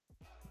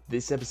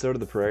This episode of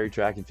the Prairie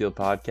Track and Field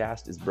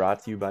Podcast is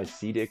brought to you by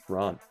C-Dick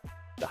Run.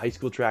 The high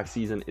school track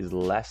season is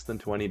less than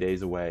 20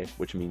 days away,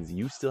 which means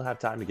you still have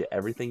time to get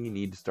everything you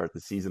need to start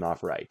the season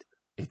off right.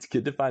 It's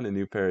good to find a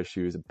new pair of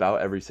shoes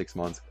about every 6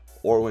 months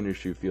or when your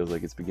shoe feels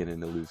like it's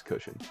beginning to lose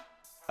cushion.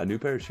 A new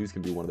pair of shoes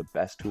can be one of the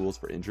best tools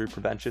for injury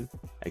prevention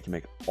and can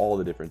make all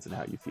the difference in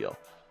how you feel.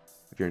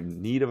 If you're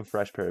in need of a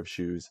fresh pair of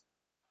shoes,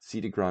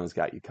 C-Dick Run has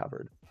got you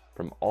covered.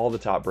 From all the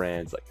top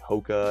brands like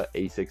Hoka,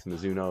 Asics,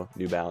 Mizuno,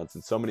 New Balance,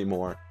 and so many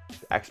more,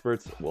 the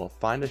experts will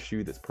find a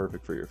shoe that's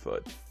perfect for your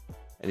foot.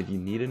 And if you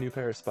need a new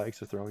pair of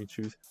spikes or throwing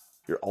shoes,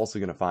 you're also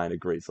going to find a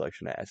great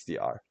selection at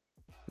SDR.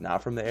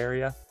 Not from the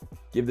area?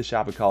 Give the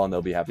shop a call and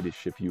they'll be happy to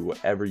ship you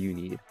whatever you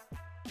need.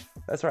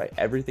 That's right,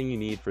 everything you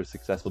need for a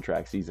successful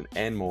track season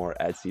and more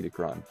at C-Dick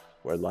Run,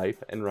 where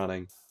life and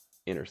running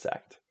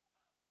intersect.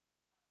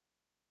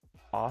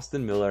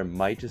 Austin Miller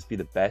might just be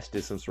the best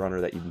distance runner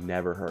that you've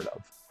never heard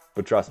of.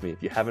 But trust me,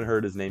 if you haven't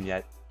heard his name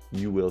yet,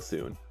 you will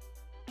soon.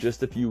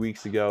 Just a few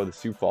weeks ago, the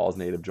Sioux Falls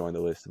native joined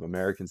the list of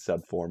American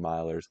sub-4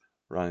 milers,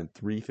 running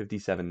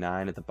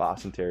 3:57.9 at the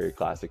Boston Terrier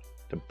Classic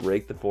to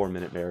break the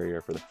 4-minute barrier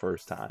for the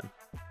first time.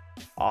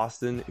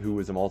 Austin, who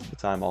was a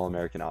multiple-time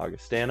All-American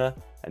Augustana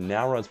and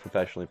now runs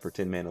professionally for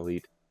Tinman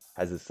Elite,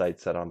 has his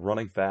sights set on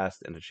running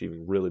fast and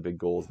achieving really big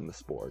goals in the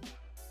sport.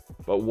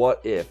 But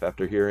what if,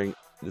 after hearing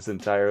this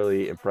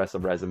entirely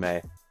impressive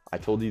resume, I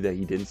told you that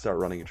he didn't start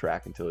running a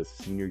track until his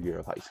senior year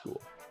of high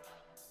school?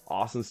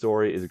 Austin's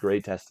story is a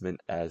great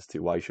testament as to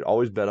why you should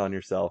always bet on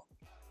yourself,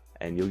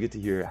 and you'll get to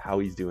hear how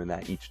he's doing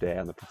that each day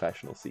on the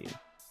professional scene.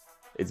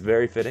 It's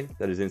very fitting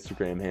that his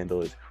Instagram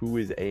handle is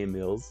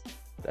whoisamills.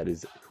 That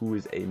is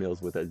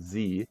whoisamills with a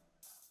Z,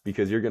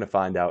 because you're going to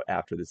find out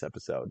after this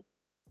episode.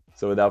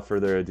 So without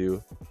further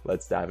ado,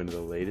 let's dive into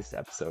the latest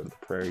episode of the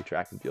Prairie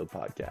Track and Field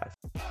Podcast.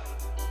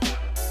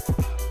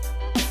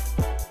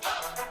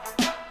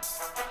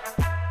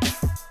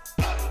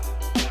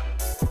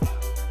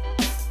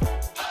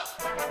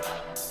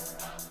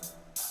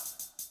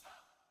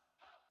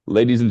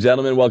 Ladies and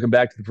gentlemen, welcome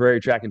back to the Prairie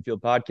Track and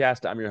Field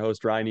Podcast. I'm your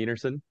host, Ryan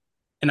Enerson.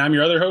 And I'm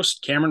your other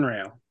host, Cameron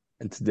Rail.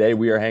 And today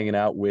we are hanging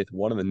out with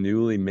one of the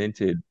newly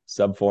minted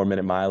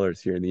sub-4-minute milers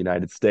here in the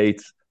United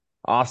States,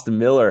 Austin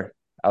Miller,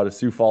 out of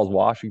Sioux Falls,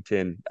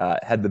 Washington.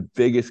 Had the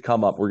biggest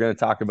come up. We're going to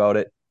talk about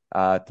it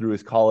through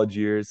his college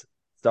years.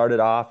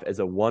 Started off as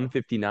a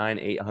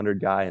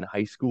 159-800 guy in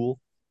high school.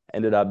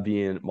 Ended up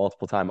being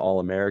multiple-time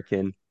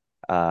All-American.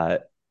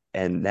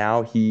 And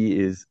now he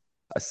is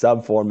a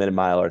sub-4-minute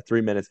miler,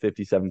 3 minutes,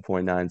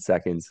 57.9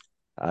 seconds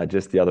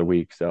just the other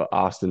week. So,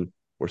 Austin,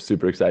 we're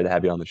super excited to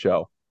have you on the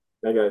show.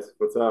 Hey, guys.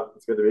 What's up?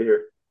 It's good to be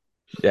here.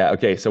 Yeah,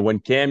 okay. So when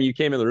Cam, you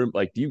came in the room,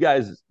 like, do you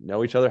guys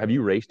know each other? Have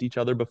you raced each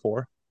other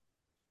before?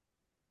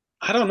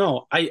 I don't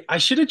know. I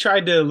should have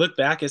tried to look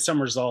back at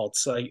some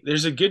results. Like,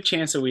 there's a good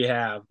chance that we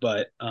have,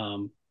 but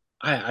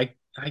I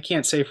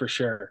can't say for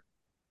sure.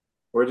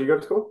 Where'd you go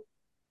to school?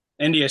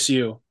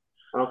 NDSU.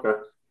 Okay.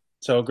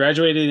 So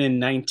graduated in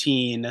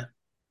 19.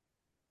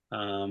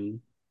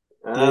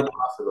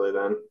 Possibly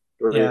then.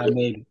 Yeah,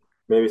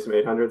 maybe some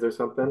 800s or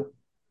something.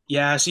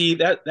 Yeah, see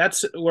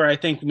that's where I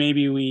think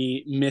maybe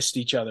we missed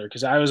each other,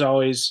 because I was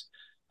always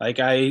like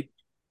I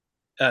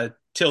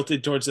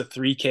tilted towards the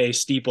 3K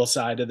steeple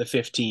side of the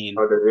 15.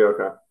 Oh, did you?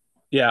 Okay.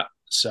 Yeah,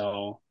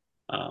 so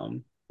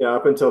yeah,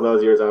 up until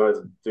those years I was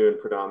doing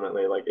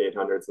predominantly like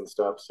 800s and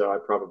stuff, so I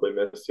probably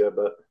missed you,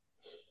 but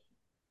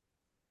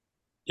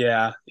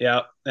yeah,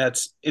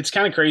 it's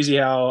kind of crazy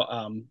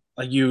how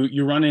like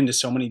you run into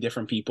so many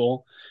different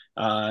people,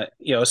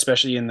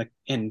 especially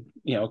in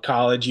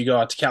college. You go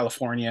out to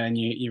California and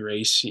you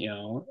race,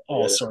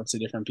 all sorts of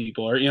different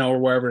people, or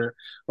wherever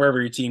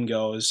your team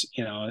goes.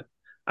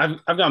 I've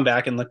gone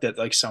back and looked at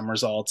like some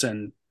results,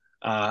 and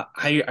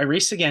I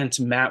raced against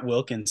Matt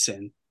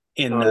Wilkinson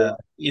in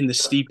the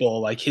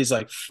steeple, like his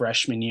like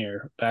freshman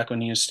year, back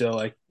when he was still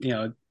like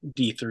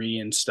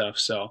D3 and stuff.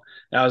 So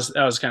that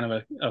was kind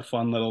of a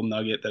fun little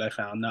nugget that I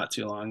found not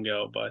too long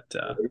ago. But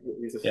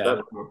he's a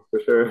stud for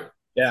sure.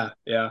 Yeah.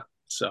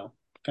 So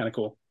kind of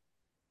cool.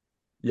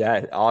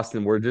 Yeah,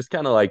 Austin, we're just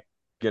kind of like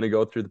gonna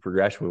go through the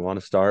progression. We want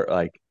to start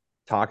like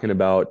talking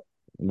about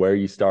where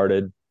you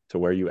started to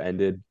where you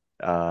ended.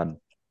 But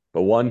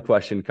one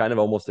question, kind of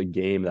almost a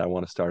game that I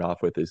want to start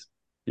off with is,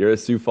 you're a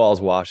Sioux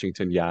Falls,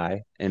 Washington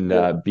guy,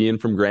 and being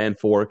from Grand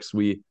Forks,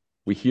 we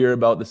hear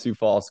about the Sioux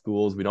Falls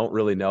schools. We don't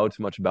really know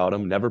too much about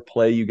them. Never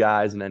play you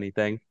guys in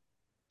anything.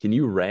 Can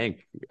you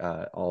rank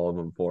all of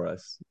them for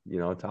us?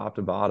 Top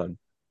to bottom.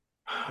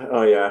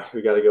 Oh yeah,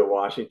 we got to go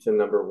Washington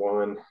number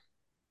 1,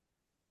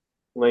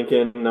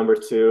 Lincoln number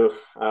 2.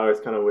 I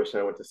always kind of wish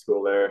I went to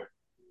school there.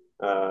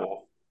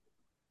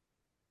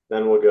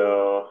 Then we'll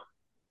go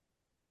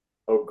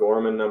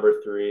O'Gorman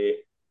number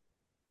 3.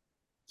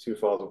 Sioux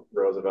Falls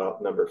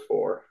Roosevelt number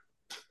 4.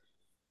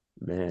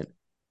 Man,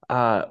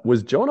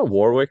 was Jonah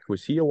Warwick,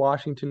 was he a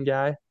Washington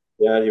guy?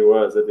 Yeah, he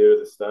was. That dude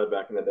was a stud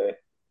back in the day.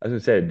 I was gonna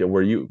say,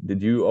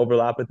 did you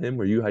overlap with him?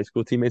 Were you high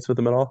school teammates with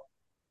him at all?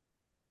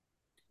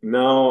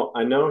 No,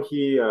 I know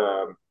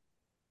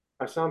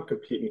I saw him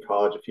compete in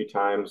college a few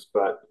times,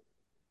 but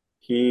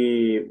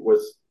he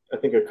was, I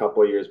think, a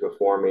couple of years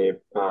before me.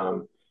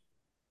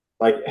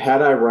 Like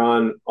had I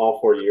run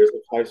all 4 years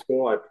of high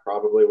school, I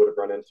probably would have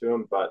run into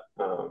him, but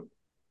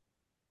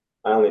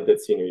I only did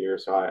senior year,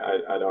 so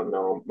I don't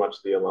know much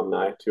of the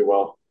alumni too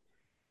well.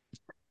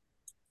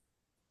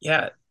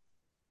 Yeah.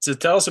 So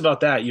tell us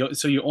about that.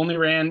 So you only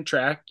ran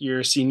track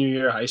your senior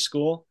year of high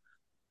school.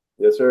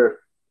 Yes, sir.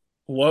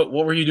 What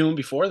were you doing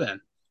before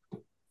then?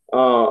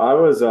 Oh, I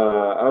was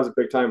a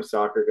big time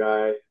soccer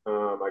guy.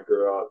 I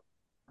grew up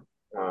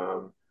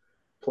um,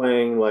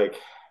 playing like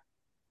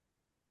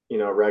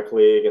rec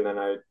league, and then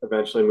I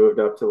eventually moved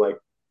up to like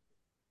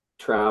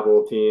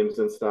travel teams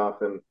and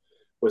stuff, and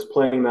was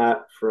playing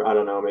that for I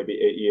don't know maybe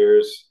 8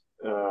 years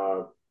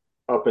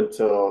up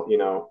until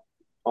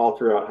all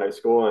throughout high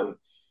school, and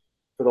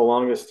for the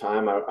longest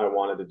time I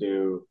wanted to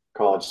do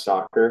college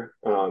soccer,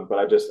 but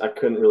I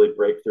couldn't really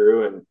break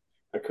through, and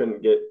I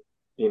couldn't get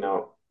you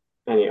know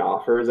any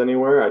offers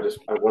anywhere.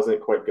 I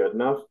wasn't quite good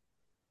enough,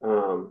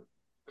 um,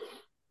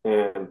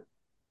 and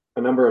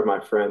a number of my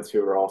friends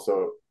who were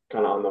also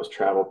kind of on those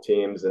travel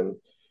teams and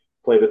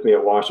played with me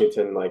at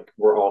Washington, like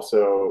were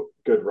also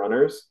good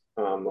runners.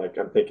 Like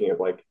I'm thinking of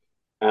like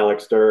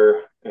Alex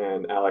Durr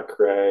and Alec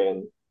Cray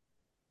and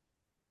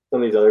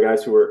some of these other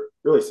guys who were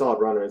really solid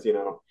runners,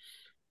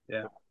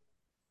 Yeah.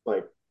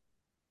 like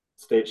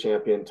state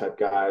champion type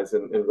guys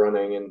and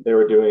running. And they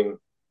were doing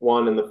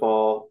one in the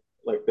fall,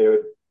 like they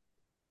would,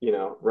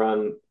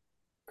 run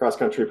cross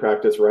country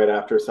practice right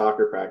after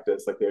soccer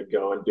practice. Like they would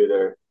go and do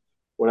their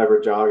whatever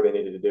jog they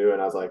needed to do.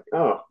 And I was like,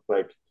 oh,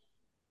 like,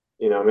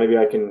 maybe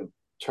I can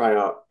try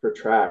out for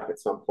track at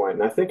some point.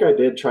 And I think I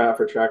did try out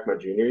for track my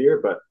junior year,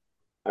 but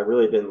I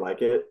really didn't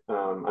like it. I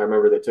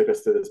remember they took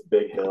us to this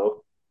big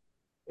hill,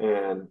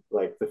 and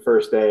like the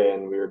first day,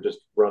 and we were just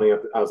running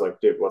up. I was like,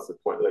 dude, what's the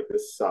point? Like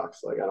this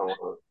sucks. Like I don't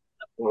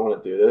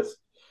want to do this.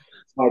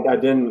 So I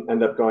didn't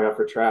end up going up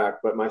for track,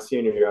 but my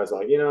senior year, I was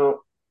like,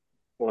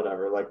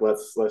 whatever. Like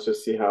let's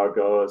just see how it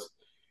goes.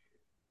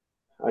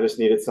 I just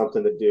needed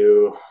something to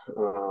do,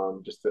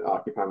 just to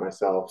occupy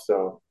myself.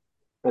 So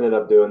ended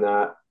up doing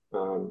that.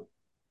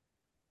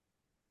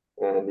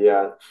 And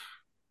yeah,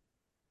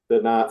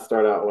 did not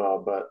start out well,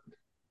 but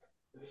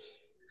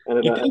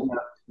You think ended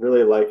up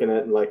really liking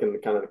it and liking the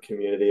kind of the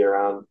community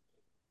around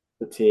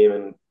the team,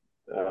 and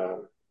uh,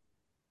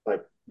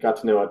 like got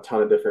to know a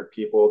ton of different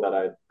people that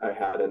I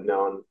hadn't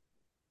known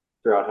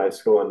throughout high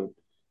school,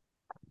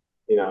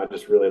 and I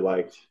just really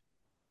liked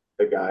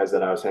the guys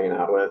that I was hanging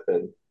out with,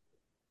 and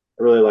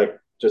I really like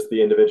just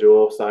the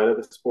individual side of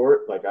the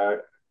sport. Like I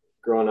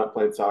growing up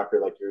playing soccer,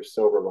 like you're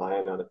so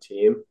reliant on a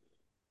team,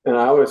 and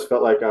I always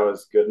felt like I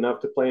was good enough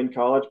to play in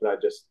college, but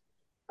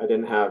I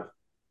didn't have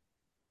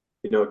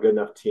a good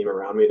enough team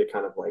around me to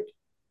kind of like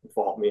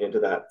vault me into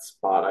that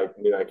spot I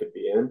knew I could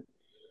be in.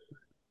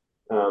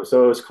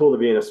 So it was cool to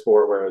be in a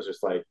sport where it was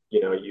just like,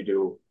 you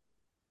do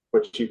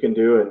what you can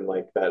do, and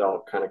like that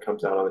all kind of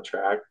comes out on the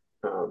track.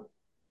 Um,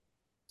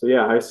 so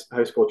yeah,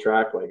 high school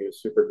track, like it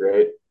was super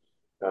great.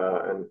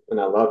 And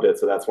I loved it.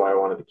 So that's why I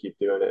wanted to keep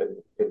doing it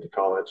into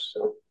college.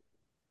 So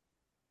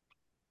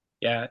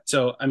yeah.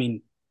 So I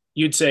mean,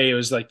 you'd say it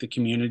was like the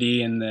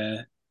community and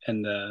the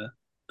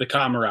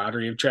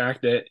camaraderie of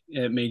track that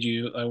it made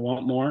you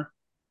want more.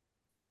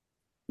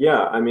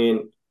 yeah, I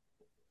mean,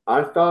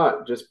 I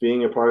thought just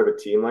being a part of a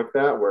team like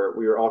that, where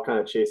we were all kind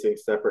of chasing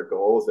separate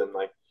goals, and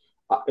like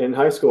in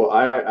high school,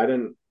 I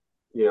didn't,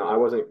 I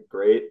wasn't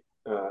great,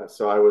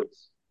 so I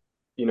was,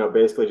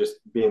 basically just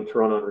being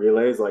thrown on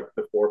relays like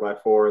the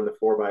 4x4 and the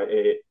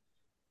 4x8,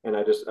 and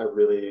I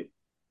really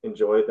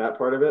enjoyed that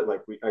part of it.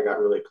 Like I got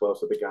really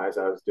close with the guys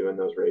I was doing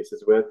those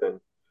races with, and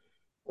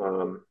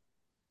um,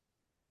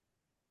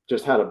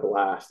 just had a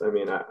blast. I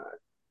mean,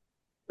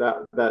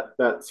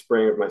 that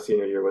spring of my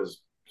senior year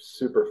was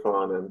super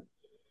fun, and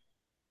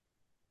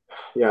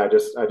yeah,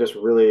 I just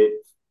really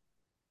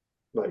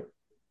like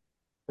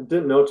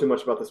didn't know too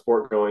much about the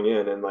sport going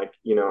in, and like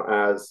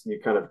as you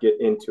kind of get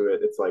into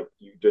it, it's like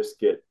you just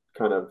get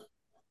kind of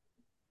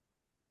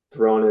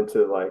thrown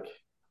into like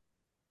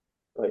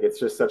it's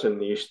just such a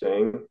niche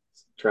thing,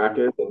 track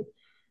is, and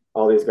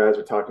all these guys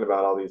are talking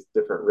about all these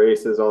different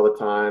races all the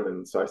time,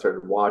 and so I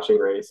started watching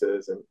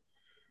races, and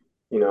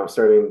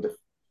starting to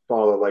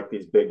follow like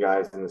these big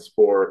guys in the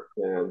sport,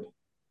 and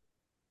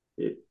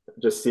it,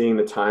 just seeing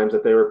the times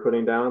that they were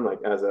putting down, like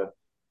as a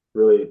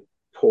really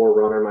poor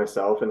runner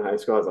myself in high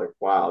school, I was like,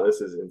 wow,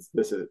 this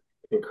is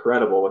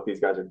incredible what these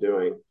guys are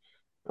doing.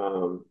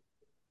 Um,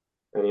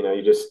 and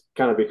you just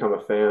kind of become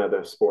a fan of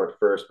the sport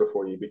first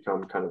before you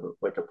become kind of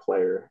like a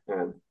player.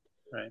 And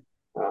Right.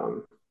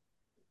 um,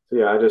 so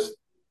yeah, I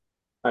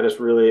just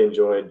really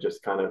enjoyed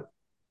just kind of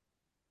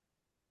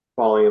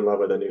falling in love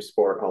with a new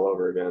sport all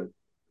over again.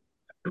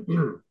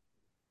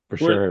 For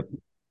Who are, sure.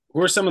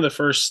 who are some of the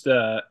first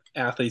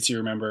athletes you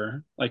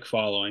remember like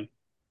following?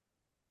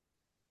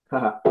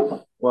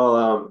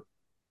 Well,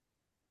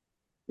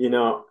 you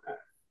know,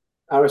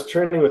 I was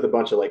training with a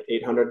bunch of like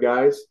 800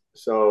 guys.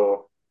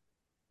 So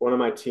one of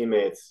my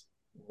teammates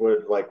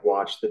would like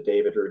watch the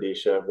David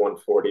Rudisha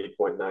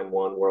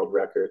 140.91 world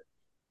record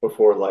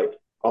before like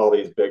all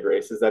these big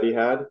races that he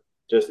had.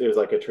 Just it was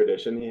like a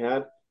tradition he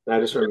had. And I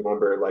just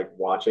remember like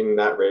watching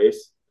that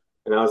race,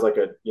 and I was like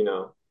a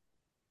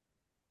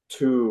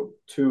two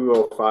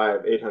oh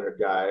five 800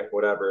 guy,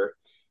 whatever.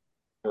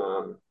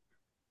 Um,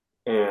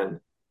 and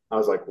I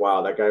was like,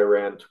 wow, that guy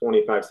ran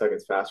 25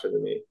 seconds faster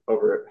than me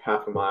over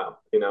half a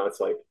mile. It's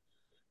like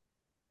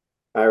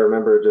I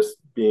remember just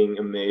being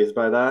amazed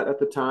by that at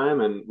the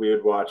time, and we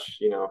would watch,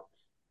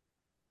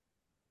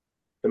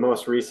 the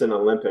most recent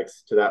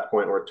Olympics to that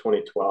point were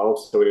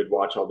 2012. So we would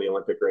watch all the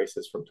Olympic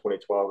races from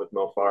 2012 with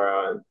Mo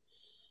Farah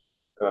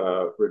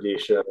and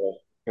Rhodesia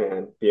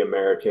and the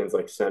Americans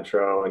like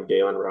Centro and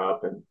Galen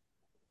Rupp.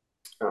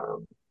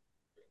 Um,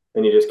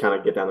 and you just kind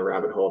of get down the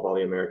rabbit hole of all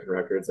the American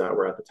records that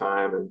were at the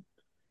time. And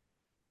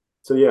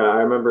so, yeah,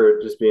 I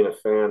remember just being a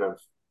fan of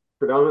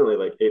predominantly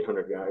like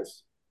 800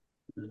 guys.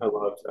 I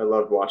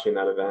loved watching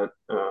that event.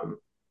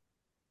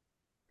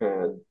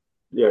 And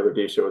yeah,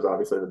 Rhodesia was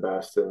obviously the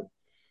best. And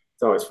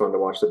it's always fun to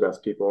watch the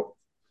best people.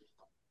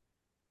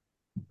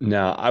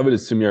 Now, I would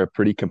assume you're a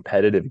pretty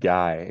competitive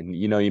guy. And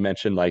you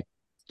mentioned like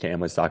Cam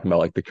was talking about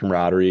like the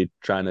camaraderie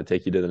trying to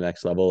take you to the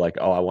next level, like,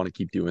 oh, I want to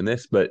keep doing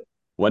this. But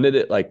when did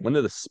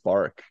the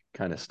spark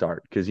kind of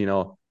start? Because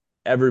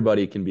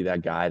everybody can be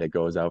that guy that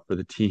goes out for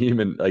the team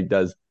and like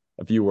does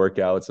a few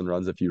workouts and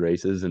runs a few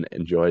races and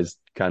enjoys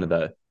kind of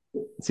it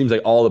seems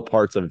like all the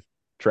parts of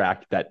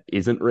track that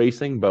isn't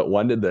racing. But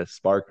when did the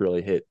spark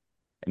really hit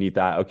and you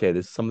thought, okay,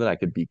 this is something I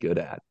could be good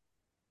at?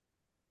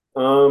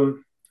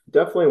 Um,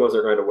 Definitely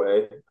wasn't right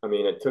away. I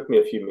mean, it took me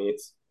a few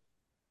meets,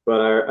 but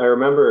I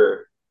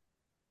remember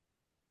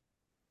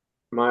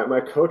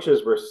my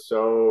coaches were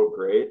so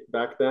great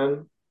back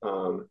then.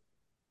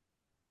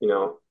 You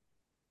know,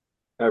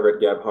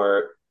 Everett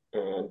Gebhardt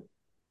and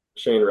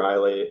Shane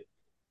Riley.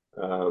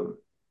 Um,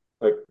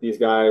 like these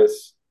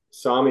guys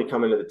saw me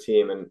come into the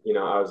team, and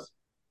I was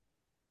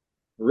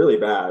really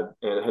bad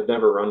and had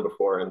never run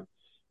before, and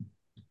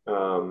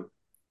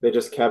they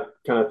just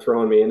kept kind of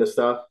throwing me into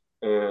stuff.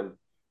 And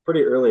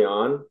pretty early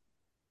on,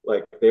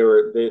 like they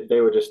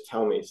would just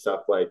tell me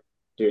stuff like,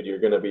 "Dude, you're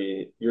gonna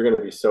be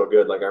so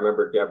good." Like I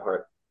remember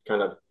Gebhardt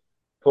kind of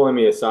pulling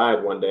me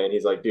aside one day, and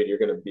he's like, "Dude, you're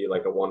gonna be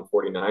like a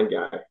 149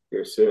 guy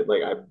here soon.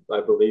 Like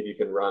I believe you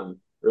can run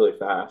really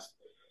fast,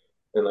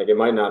 and like it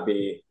might not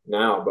be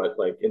now, but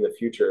like in the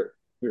future,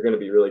 you're gonna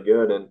be really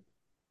good."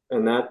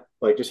 And that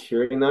like just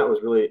hearing that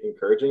was really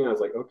encouraging. I was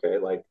like, okay,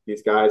 like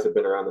these guys have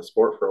been around the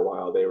sport for a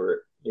while. They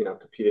were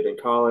competed in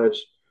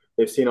college.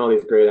 They've seen all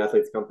these great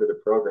athletes come through the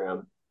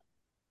program.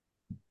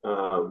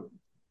 Um,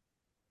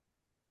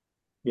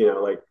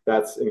 like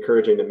that's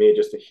encouraging to me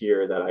just to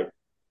hear that I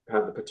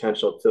have the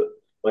potential to,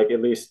 like,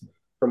 at least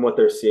from what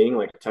they're seeing,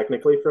 like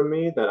technically from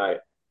me,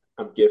 that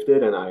I'm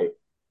gifted and I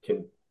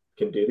can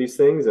can do these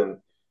things. And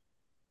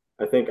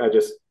I think I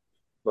just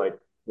like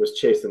was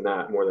chasing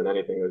that more than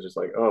anything. It was just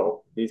like,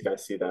 oh, these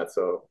guys see that,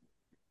 so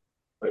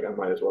like I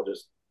might as well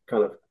just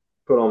kind of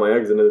put all my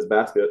eggs into this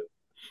basket.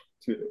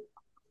 Excuse me.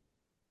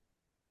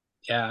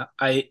 Yeah.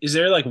 Is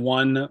there like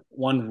one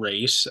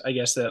race, I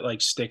guess, that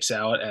like sticks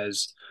out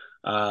as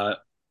uh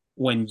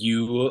when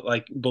you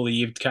like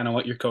believed kind of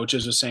what your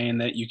coaches were saying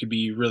that you could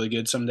be really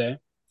good someday?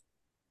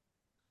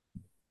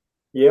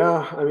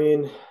 Yeah, I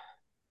mean,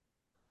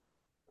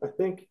 I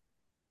think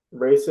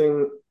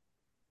racing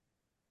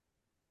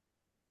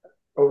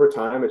over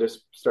time it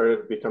just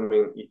started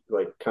becoming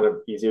like kind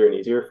of easier and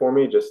easier for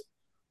me. Just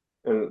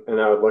and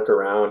I would look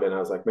around and I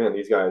was like, man,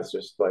 these guys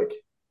just like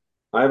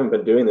I haven't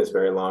been doing this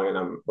very long, and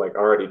I'm like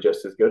already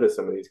just as good as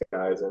some of these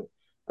guys. And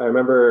I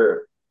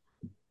remember,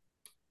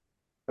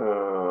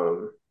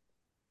 um,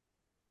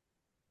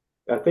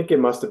 I think it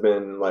must have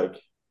been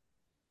like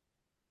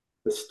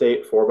the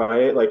state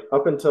 4x8. Like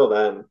up until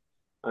then,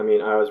 I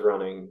mean, I was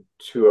running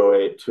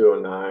 208,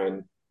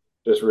 209,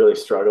 just really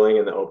struggling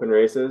in the open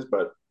races.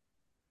 But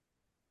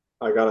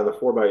I got on the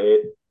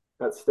 4x8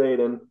 at state,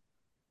 and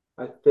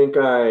I think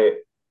I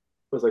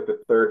was like the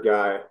third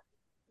guy,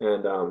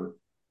 and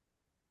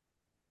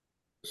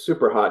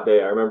super hot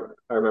day. I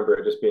remember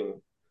it just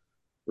being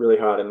really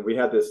hot, and we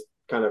had this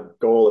kind of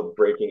goal of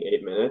breaking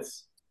 8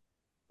 minutes.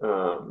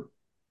 Um,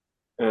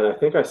 and I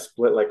think I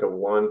split like a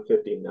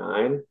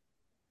 159.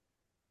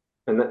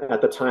 And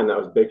at the time, that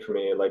was big for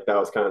me. Like that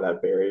was kind of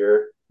that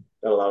barrier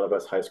that a lot of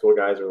us high school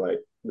guys are like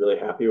really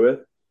happy with,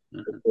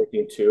 Mhm.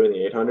 breaking two in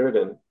the 800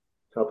 and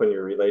helping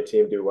your relay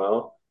team do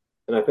well.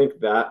 And I think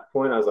that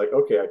point, I was like,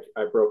 okay,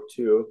 I broke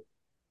two,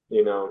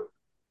 you know,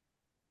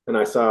 and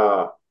I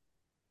saw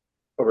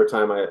over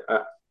time,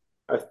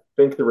 I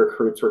think the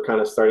recruits were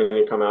kind of starting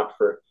to come out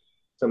for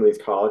some of these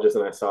colleges,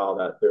 and I saw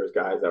that there was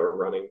guys that were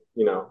running,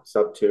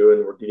 sub two,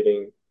 and were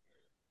getting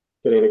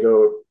to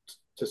go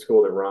to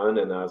school to run,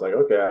 and I was like,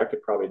 okay, I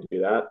could probably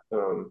do that.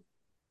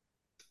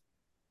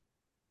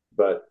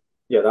 But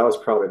yeah, that was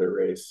probably the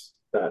race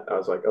that I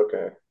was like,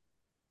 okay,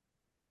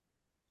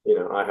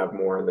 I have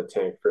more in the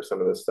tank for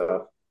some of this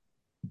stuff.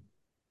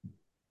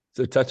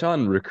 So touch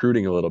on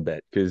recruiting a little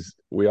bit because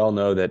we all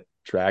know that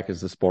track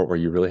is the sport where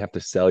you really have to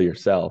sell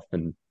yourself.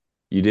 And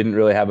You didn't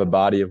really have a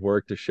body of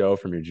work to show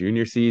from your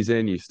junior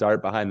season. You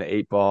start behind the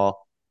eight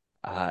ball.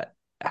 Uh,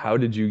 how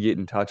did you get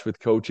in touch with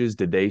coaches?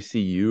 Did they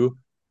see you?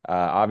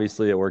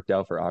 Obviously, it worked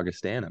out for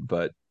Augustana,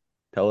 but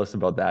tell us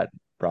about that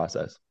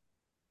process.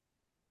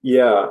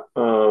 Yeah.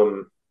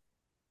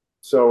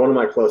 So one of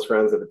my close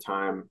friends at the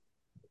time,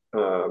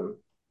 um,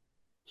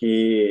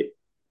 he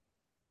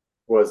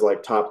was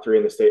like top three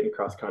in the state in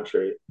cross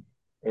country,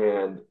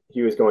 and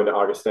he was going to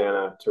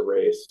Augustana to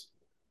race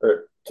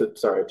or to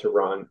sorry to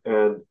run.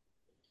 And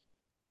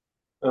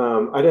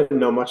I didn't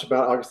know much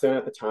about Augustana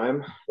at the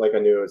time. Like I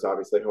knew it was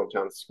obviously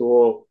hometown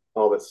school,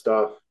 all this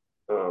stuff,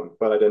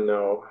 but I didn't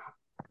know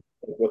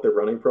what their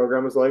running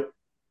program was like.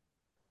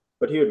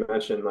 But he had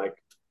mentioned like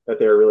that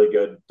they're a really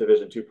good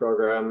Division II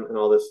program and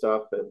all this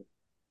stuff. And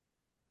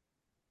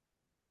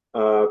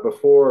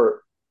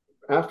before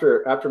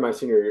after my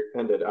senior year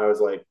ended, I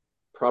was like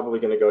probably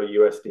going to go to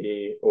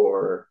USD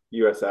or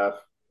USF.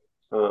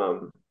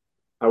 Um,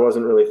 I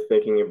wasn't really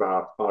thinking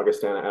about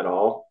Augustana at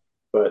all,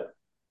 but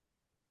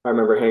I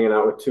remember hanging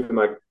out with two of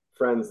my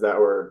friends that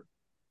were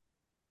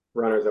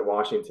runners at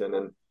Washington,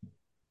 and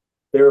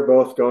they were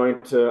both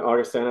going to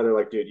Augustana. They're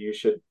like, dude, you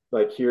should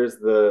like, here's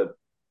the,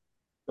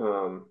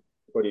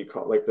 what do you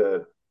call it? Like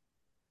the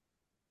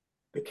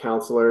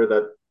counselor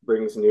that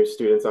brings new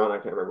students on. I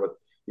can't remember what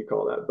you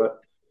call that, but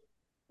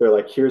they're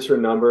like, here's her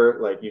number.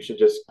 Like, you should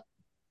just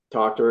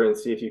talk to her and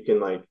see if you can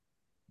like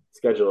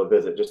schedule a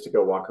visit just to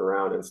go walk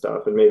around and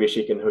stuff. And maybe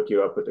she can hook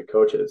you up with the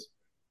coaches.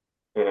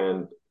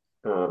 And,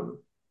 um,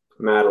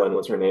 Madeline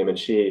was her name. And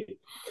she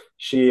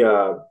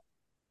knew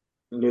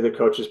the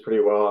coaches pretty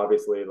well,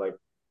 obviously, like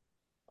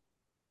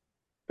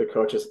the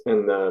coaches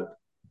and the,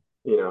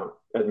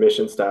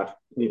 admission staff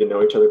need to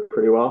know each other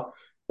pretty well.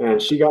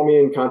 And she got me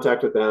in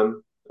contact with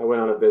them. I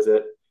went on a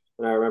visit,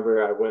 and I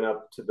remember I went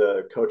up to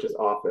the coach's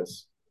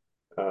office,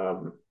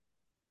 um,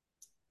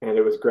 and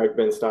it was Greg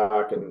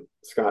Binstock and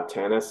Scott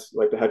Tanis.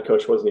 Like the head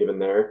coach wasn't even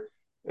there,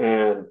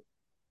 and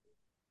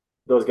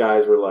those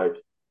guys were like,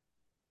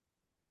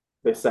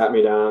 they sat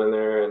me down in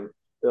there, and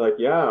they're like,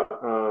 "Yeah,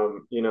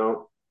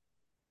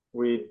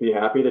 we'd be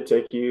happy to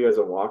take you as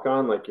a walk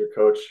on. Like your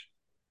coach,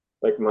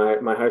 like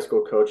my high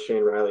school coach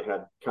Shane Riley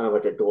had kind of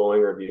like a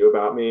glowing review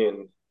about me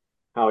and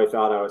how he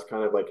thought I was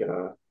kind of like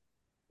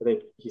I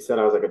think he said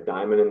I was like a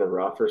diamond in the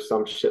rough or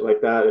some shit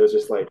like that. It was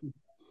just like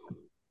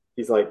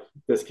he's like,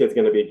 this kid's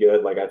gonna be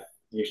good. Like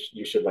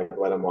you should like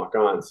let him walk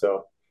on.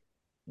 So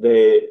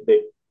they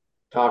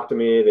talked to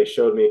me. They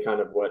showed me kind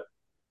of what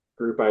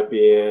group I'd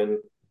be in,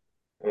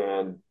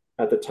 and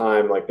at the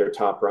time, like their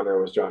top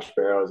runner was Josh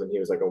Barrows, and he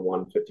was like a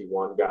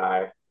 151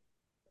 guy.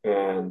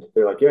 And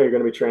they're like, yeah, you're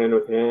gonna be training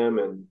with him,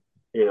 and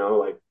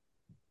like,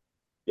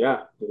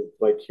 yeah,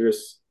 like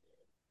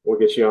we'll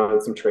get you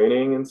on some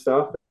training and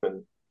stuff,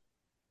 and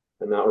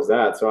that was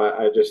that. So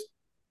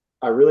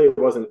I really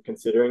wasn't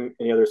considering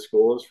any other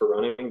schools for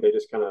running. They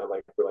just kind of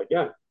like were like,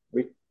 yeah,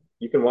 we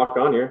you can walk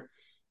on here.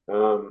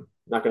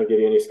 Not going to give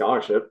you any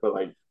scholarship, but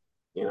like,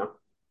 you know,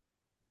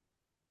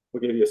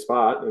 we'll give you a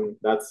spot, and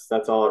that's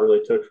all it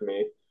really took for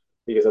me,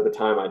 because at the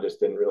time I just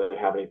didn't really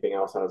have anything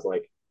else I was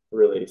like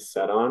really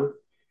set on.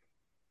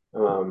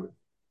 Um,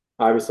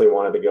 I obviously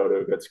wanted to go to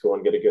a good school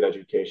and get a good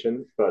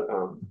education, but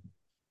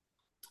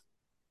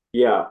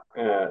yeah,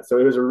 so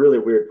it was a really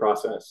weird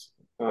process,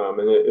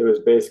 and it was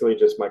basically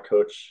just my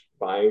coach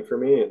buying for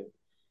me and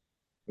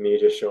me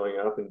just showing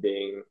up and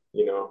being,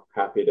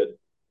 happy to,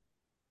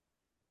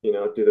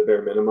 do the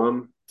bare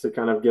minimum to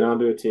kind of get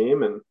onto a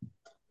team. And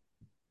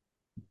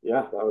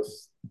yeah, that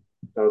was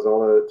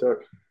all that it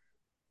took.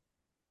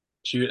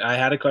 Shoot, I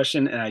had a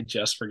question and I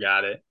just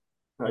forgot it.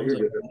 Oh, What was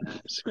you're I good.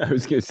 gonna ask? I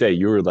was gonna say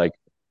you were like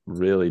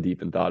really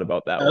deep in thought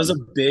about that That was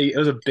one.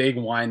 a big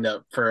wind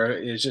up for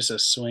it's just a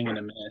swing and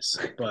a miss.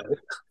 But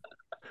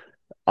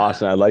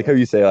Awesome. I like how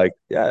you say like,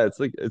 yeah, it's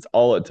like it's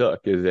all it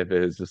took as if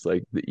it is just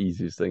like the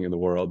easiest thing in the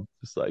world.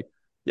 Just like,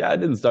 yeah, I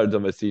didn't start until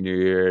my senior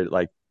year,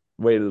 like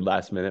waited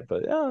last minute,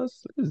 but yeah, it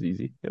was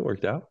easy. It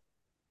worked out.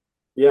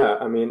 Yeah,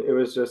 I mean, it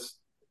was just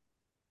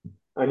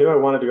I knew I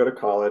wanted to go to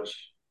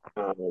college,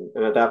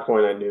 and at that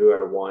point, I knew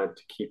I wanted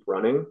to keep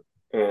running,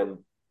 and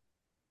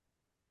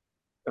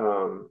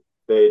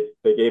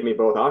they gave me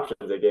both options.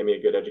 They gave me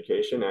a good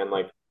education and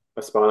like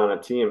a spot on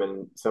a team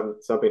and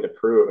something to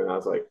prove, and I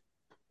was like,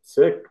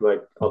 sick.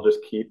 Like I'll just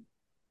keep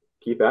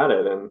at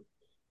it. And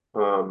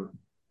um,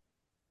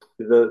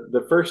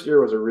 the first year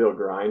was a real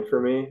grind for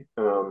me.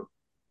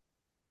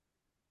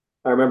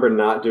 I remember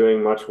not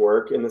doing much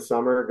work in the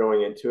summer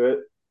going into it.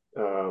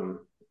 Um,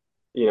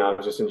 I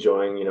was just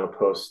enjoying,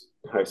 post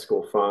high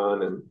school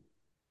fun and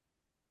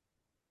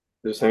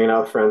just hanging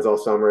out with friends all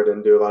summer.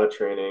 Didn't do a lot of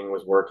training,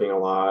 was working a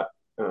lot,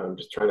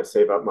 just trying to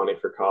save up money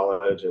for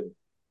college.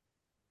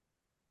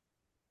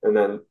 And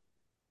then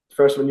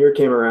freshman year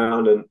came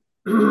around, and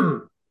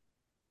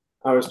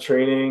I was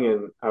training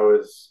and I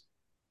was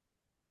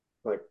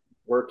like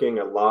working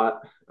a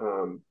lot.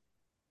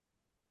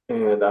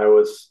 And I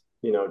was,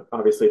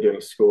 obviously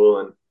doing school,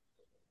 and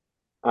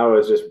I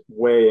was just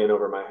way in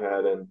over my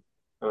head. And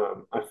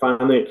I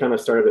finally kind of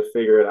started to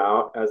figure it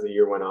out as the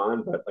year went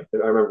on, but like I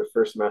remember the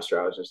first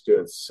semester I was just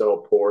doing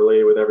so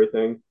poorly with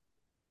everything.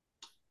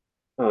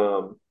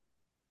 Um,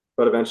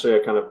 but eventually I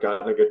kind of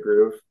got in a good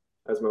groove,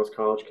 as most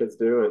college kids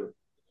do, and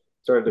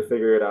started to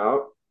figure it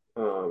out.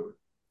 Um,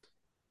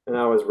 and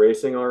I was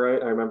racing all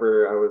right. I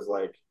remember I was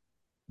like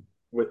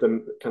with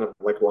the kind of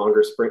like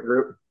longer sprint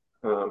group,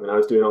 and I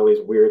was doing all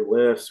these weird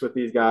lifts with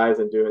these guys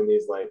and doing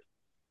these like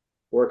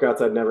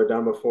workouts I'd never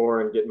done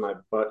before and getting my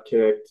butt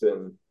kicked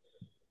and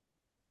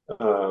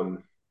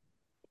um,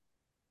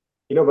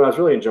 but I was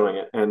really enjoying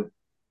it. And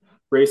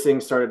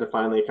racing started to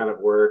finally kind of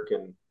work.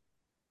 And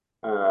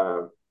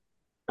uh,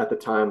 at the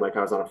time, like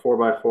I was on a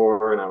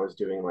 4x4 and I was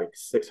doing like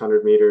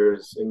 600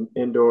 meters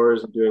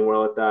indoors and doing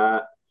well at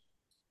that.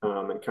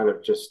 And kind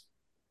of just,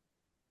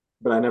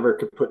 but I never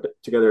could put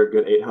together a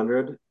good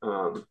 800.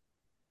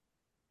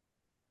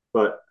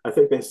 But I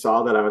think they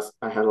saw that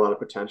I had a lot of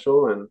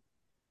potential.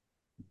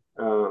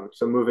 And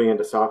so moving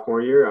into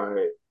sophomore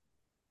year,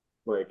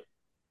 like,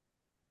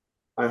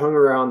 I hung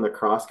around the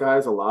cross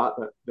guys a lot,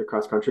 the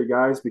cross country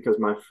guys, because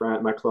my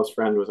close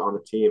friend was on the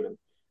team, and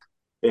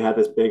they had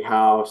this big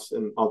house,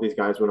 and all these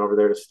guys went over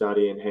there to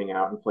study and hang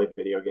out and play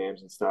video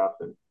games and stuff.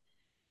 And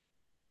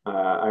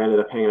I ended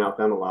up hanging out with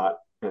them a lot,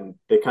 and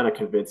they kind of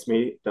convinced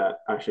me that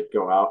I should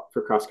go out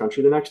for cross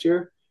country the next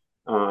year.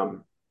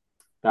 Um,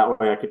 that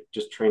way I could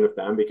just train with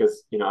them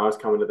because, I was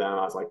coming to them.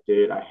 I was like,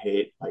 dude, I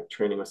hate like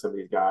training with some of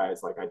these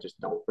guys. Like, I just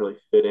don't really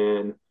fit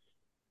in.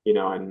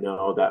 I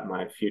know that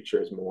my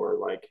future is more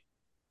like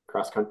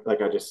cross country. Like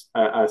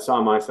I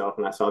saw myself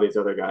and I saw these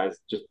other guys,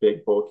 just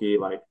big, bulky,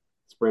 like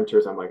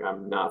sprinters. I'm like,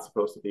 I'm not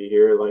supposed to be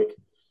here. Like,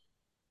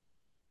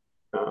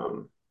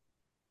 um,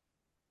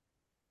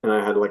 and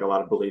I had like a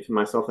lot of belief in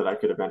myself that I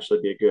could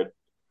eventually be a good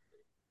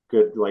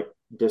like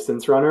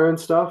distance runner and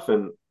stuff.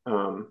 And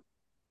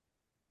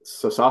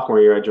so sophomore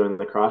year, I joined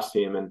the cross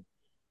team, and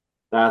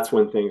that's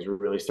when things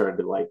really started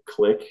to like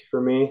click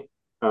for me.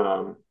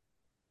 Um,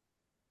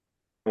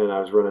 and I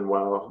was running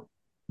well,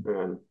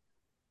 and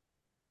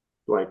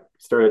like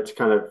started to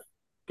kind of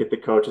get the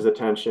coach's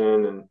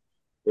attention, and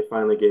they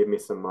finally gave me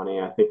some money.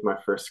 I think my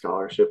first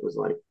scholarship was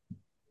like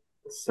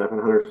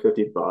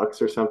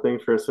 $750 or something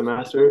for a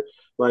semester.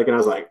 Like, and I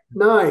was like,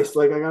 nice.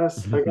 Like I got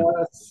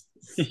a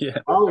Yeah.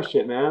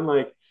 scholarship, man.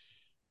 Like,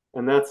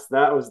 and that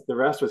was the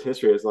rest was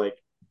history. Is like,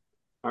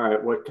 all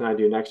right, what can I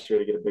do next year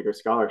to get a bigger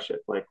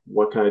scholarship? Like,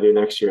 what can I do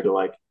next year to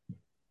like,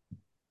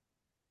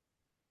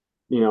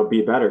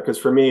 be better? Because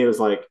for me, it was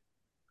like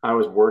I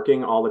was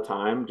working all the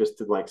time just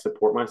to like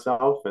support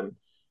myself. And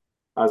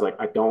I was like,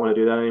 I don't want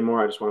to do that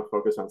anymore. I just want to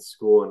focus on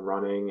school and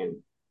running. And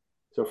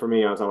so for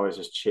me, I was always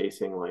just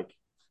chasing like,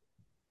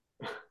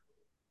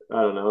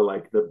 I don't know,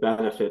 like the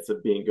benefits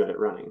of being good at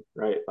running,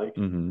 right? Like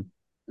Mm-hmm.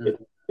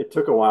 it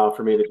took a while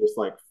for me to just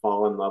like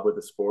fall in love with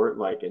the sport,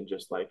 like, and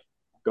just like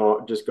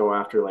go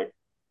after like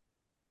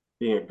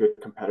being a good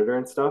competitor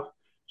and stuff,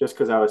 just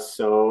because I was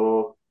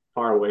so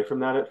far away from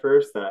that at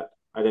first that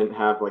I didn't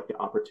have like the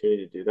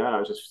opportunity to do that. I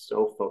was just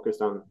so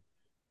focused on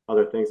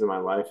other things in my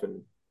life.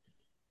 And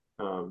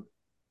um,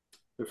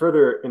 the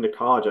further into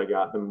college I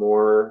got, the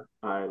more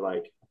I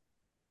like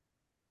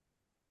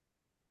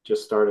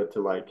just started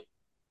to like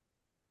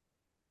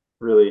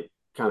really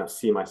kind of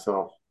see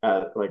myself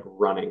at like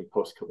running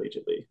post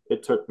collegiately.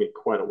 It took me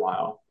quite a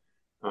while.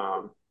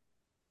 Um,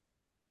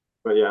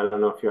 but yeah, I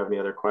don't know if you have any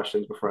other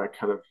questions before I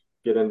kind of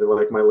get into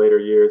like my later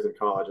years in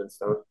college and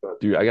stuff. But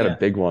Dude, I got a Yeah.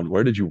 big one.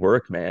 Where did you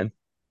work, man?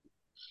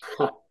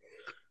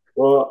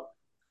 well,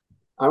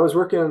 I was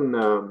working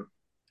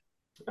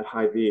at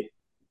Hy-Vee.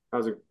 I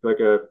was like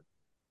a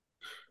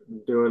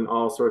doing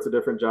all sorts of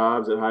different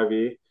jobs at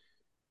Hy-Vee.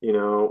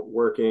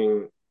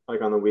 Working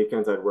like on the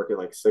weekends, I'd work at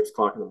like 6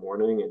 o'clock in the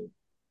morning, and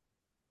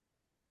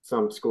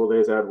some school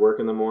days I'd work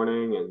in the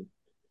morning. And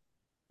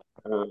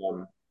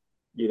um,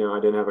 I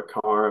didn't have a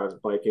car. I was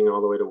biking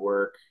all the way to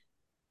work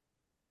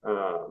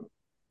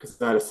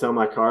because I had to sell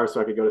my car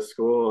so I could go to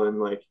school, and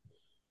like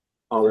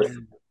all this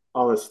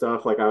all this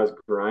stuff. Like I was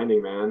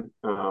grinding, man.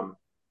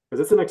 Because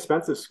it's an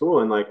expensive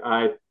school, and like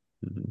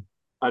Mhm.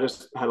 I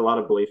just had a lot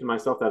of belief in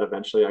myself that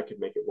eventually I could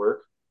make it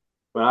work.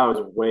 But I was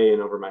way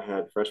in over my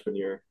head freshman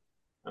year.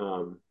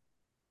 Um,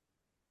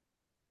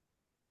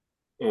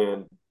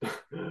 and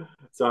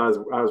so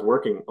I was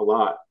working a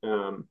lot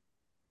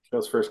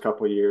those first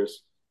couple of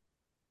years.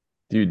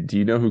 Dude, do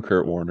you know who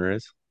Kurt Warner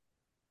is?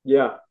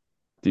 Yeah,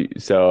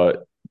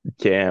 So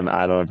Cam,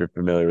 I don't know if you're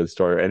familiar with the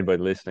story or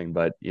anybody listening,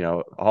 but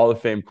Hall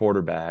of Fame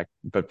quarterback.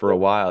 But for a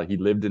while, he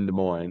lived in Des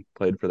Moines,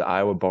 played for the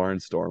Iowa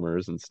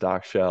Barnstormers and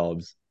stocked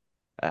shelves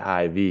at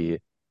Hy-Vee.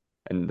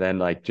 And then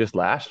like just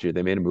last year,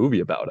 they made a movie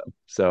about him.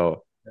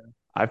 So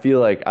I feel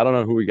like I don't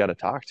know who we got to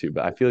talk to,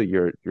 but I feel like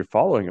you're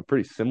following a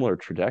pretty similar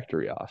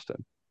trajectory,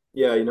 Austin.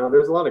 yeah.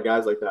 There's a lot of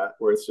guys like that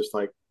where it's just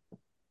like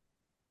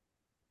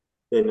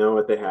they know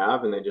what they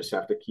have and they just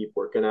have to keep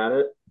working at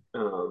it.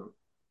 Um,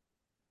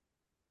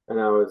 and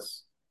I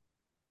was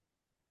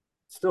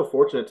still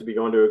fortunate to be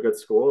going to a good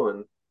school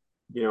and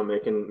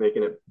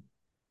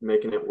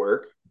making it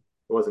work.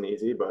 It wasn't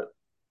easy, but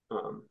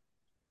um,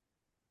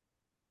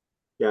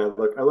 yeah,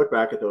 I look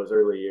back at those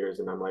early years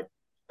and I'm like,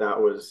 that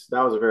was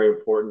a very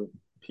important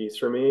piece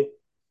for me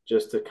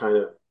just to kind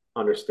of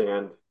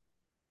understand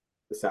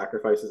the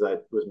sacrifices I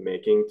was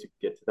making to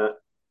get to that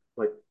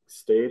like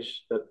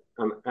stage that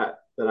I'm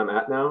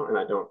at now, and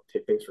I don't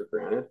take things for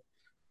granted.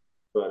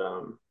 But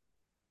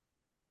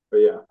but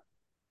yeah,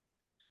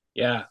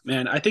 Yeah,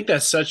 man, I think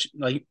that's such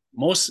like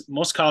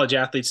most college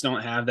athletes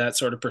don't have that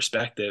sort of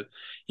perspective,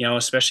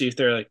 especially if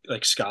they're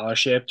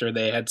scholarshiped or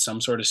they had some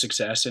sort of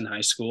success in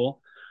high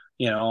school.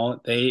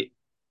 They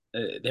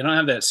don't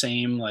have that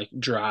same like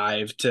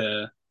drive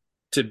to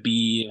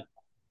be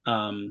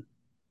um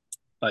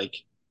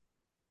like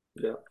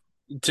yeah,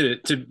 to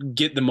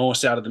get the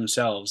most out of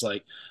themselves.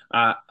 Like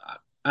uh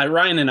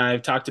Ryan and I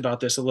have talked about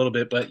this a little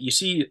bit, but you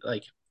see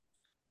like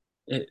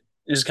it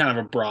is kind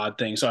of a broad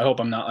thing. So I hope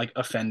I'm not like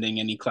offending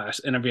any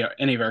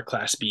of our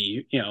class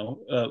B,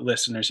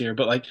 listeners here.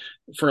 But like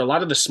for a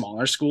lot of the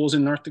smaller schools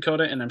in North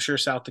Dakota and I'm sure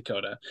South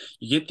Dakota,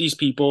 you get these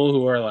people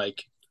who are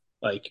like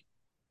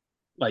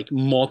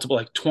multiple,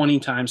 like 20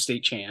 times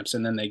state champs,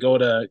 and then they go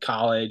to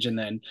college and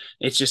then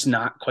it's just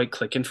not quite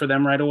clicking for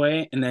them right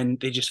away, and then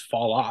they just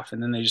fall off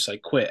and then they just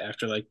like quit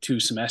after like 2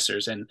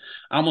 semesters. And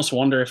I almost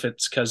wonder if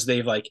it's because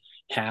they've like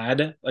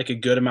had like a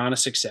good amount of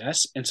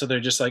success, and so they're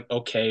just like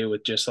okay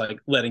with just like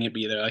letting it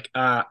be. They're like,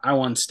 I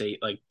won state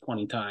like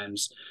 20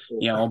 times,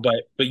 yeah,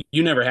 but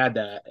you never had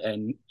that.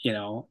 And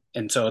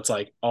and so it's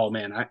like, oh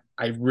man,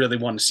 I really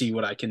want to see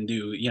what I can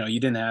do. You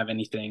didn't have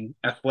anything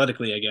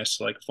athletically, I guess,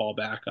 to like fall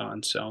back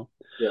on. So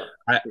yeah.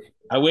 I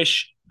I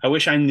wish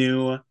I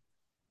knew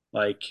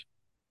like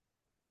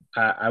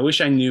I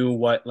wish I knew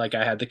what like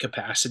I had the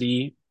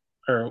capacity,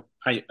 or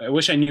I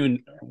wish I knew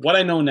what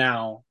I know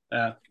now.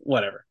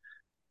 Whatever.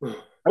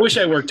 I wish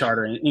I worked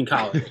harder in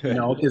college,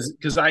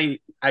 because I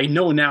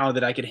know now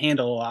that I could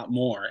handle a lot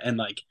more, and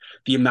like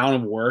the amount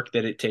of work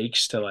that it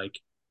takes to like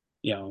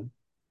you know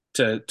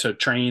to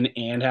train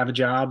and have a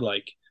job.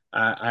 Like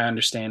I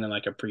understand and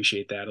like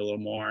appreciate that a little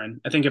more. And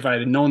I think if I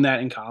had known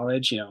that in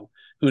college,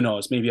 who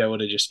knows, maybe I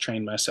would have just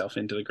trained myself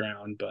into the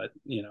ground. But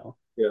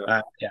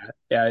Yeah.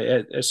 yeah,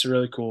 it's a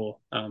really cool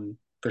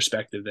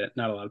perspective that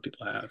not a lot of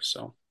people have.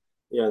 So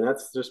Yeah, and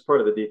that's just part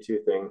of the D2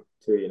 thing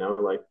too,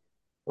 like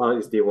a lot of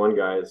these D1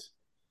 guys,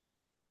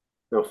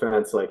 no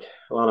offense, like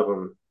a lot of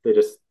them, they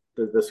just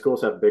the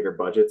schools have bigger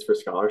budgets for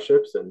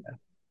scholarships, and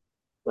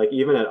like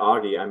even at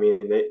Augie, I mean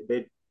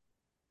they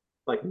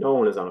like no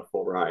one is on a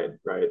full ride,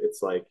 right?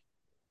 It's like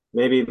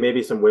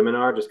maybe some women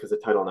are just because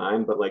of Title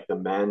IX, but like the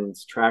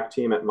men's track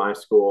team at my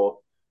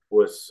school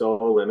was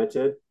so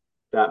limited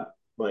that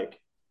like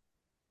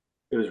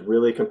it was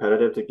really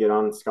competitive to get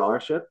on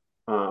scholarship.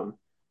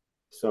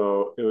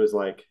 So it was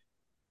like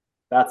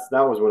that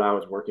was what I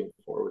was working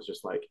for, was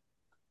just like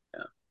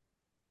yeah,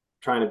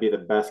 trying to be the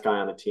best guy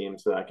on the team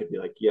so that I could be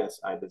like, yes,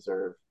 I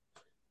deserve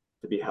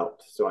to be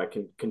helped, so I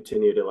can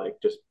continue to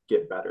like just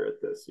get better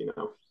at this.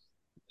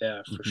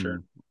 yeah, for Hmm.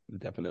 sure.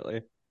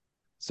 Definitely.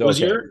 So, Was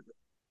okay. your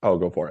Oh,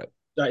 go for it.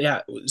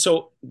 yeah?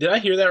 So did I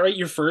hear that right?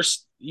 Your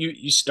first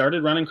you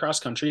started running cross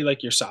country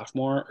like your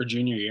sophomore or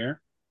junior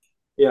year?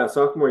 Yeah,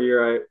 sophomore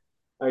year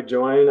I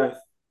joined.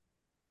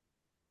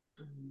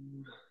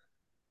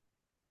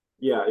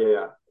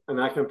 Yeah. And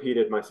I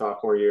competed my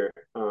sophomore year.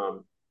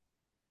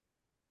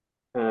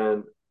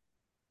 And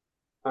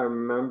I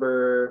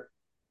remember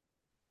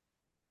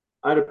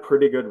I had a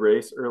pretty good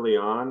race early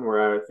on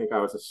where I think I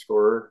was a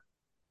scoring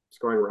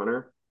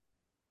runner.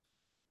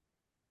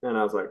 And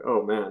I was like,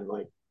 oh man,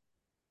 like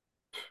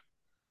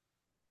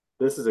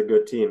this is a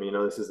good team.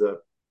 This is a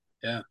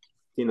Yeah,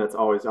 team that's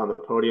always on the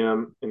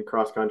podium in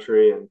cross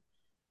country, and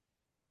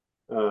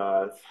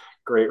uh,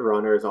 great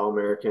runners, all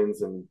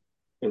Americans, and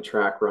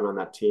track run on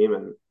that team.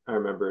 And I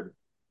remembered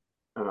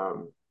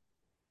um,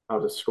 I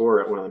was a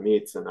scorer at one of the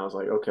meets, and I was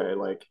like, okay,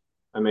 like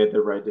I made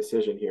the right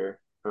decision here.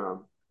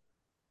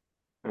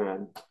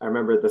 And I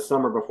remember the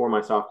summer before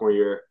my sophomore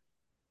year,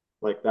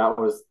 like that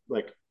was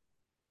the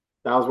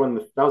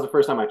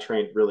first time I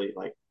trained really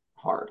like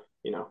hard.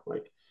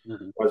 Like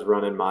mhm. I was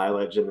running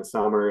mileage in the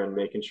summer and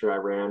making sure I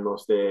ran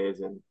most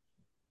days, and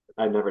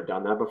I'd never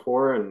done that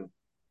before. And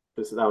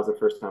that was the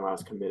first time I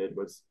was committed,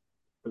 was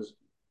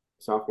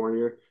sophomore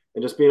year.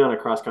 And just being on a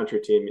cross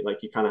country team, like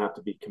you kind of have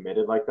to be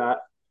committed like that.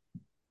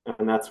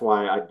 And that's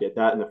why I did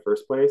that in the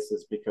first place,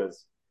 is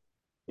because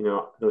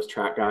those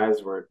track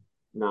guys were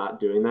not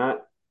doing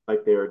that.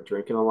 Like they were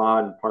drinking a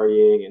lot and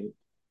partying, and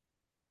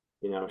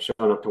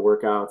showing up to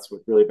workouts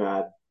with really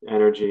bad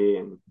energy.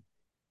 And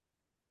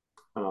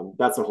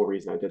that's the whole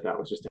reason I did that,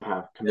 was just to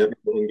have Yeah,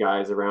 commitment and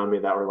guys around me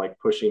that were like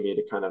pushing me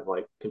to kind of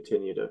like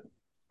continue to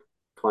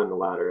climb the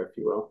ladder, if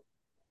you will.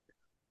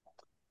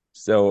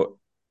 So,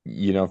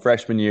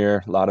 freshman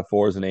year, a lot of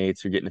fours and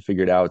eights, you're getting it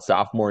figured out.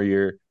 Sophomore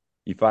year,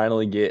 you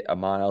finally get a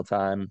mile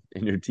time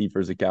in your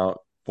T-First account,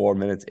 4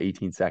 minutes,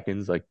 18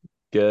 seconds. Like,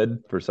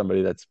 good for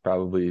somebody that's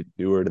probably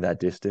newer to that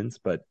distance.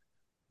 But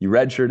you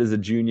redshirt as a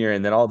junior,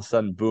 and then all of a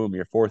sudden, boom,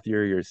 your fourth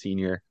year, you're a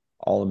senior,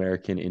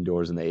 All-American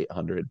indoors in the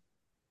 800.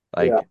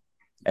 Yeah. Like,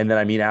 and then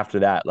I mean, after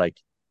that, like,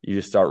 you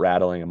just start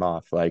rattling them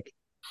off. Like,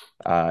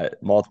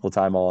 multiple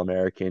time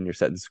All-American. You're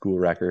setting school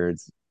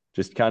records.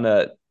 Just kind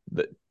of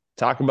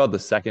talk about the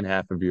second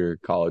half of your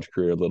college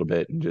career a little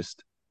bit, and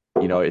just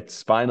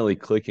it's finally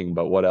clicking.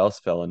 But what else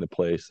fell into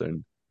place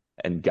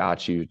and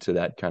got you to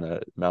that kind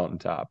of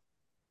mountaintop?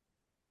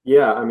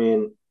 Yeah, I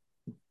mean,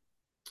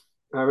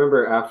 I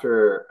remember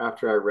after I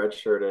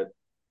redshirted,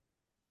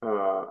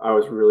 I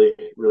was really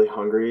really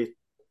hungry.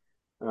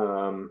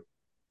 Um,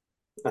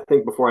 I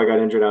think before I got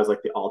injured, I was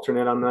like the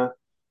alternate on the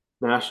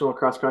national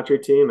cross country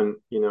team, and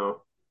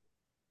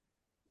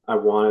I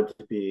wanted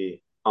to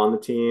be on the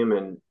team,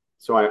 and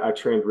so I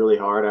trained really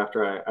hard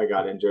after I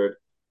got injured.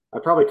 I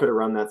probably could have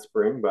run that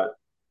spring, but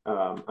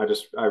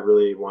I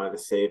really wanted to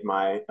save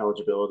my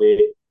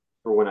eligibility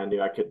for when I knew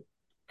I could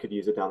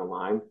use it down the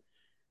line.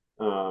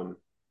 Um,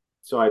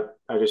 so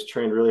I just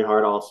trained really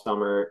hard all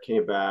summer,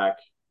 came back,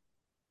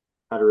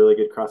 had a really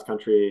good cross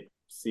country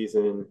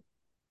season,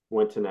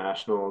 went to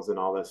nationals and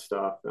all this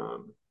stuff,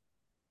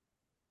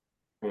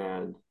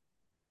 and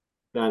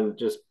then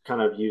just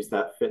kind of used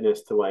that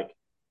fitness to like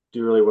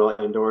do really well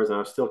indoors. And I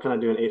was still kind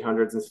of doing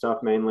 800s and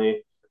stuff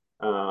mainly.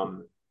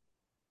 Um,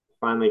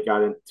 Finally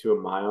got into a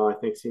mile, I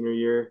think, senior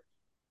year.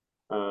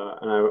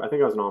 And I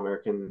think I was an All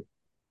American.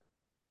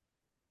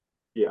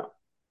 Yeah.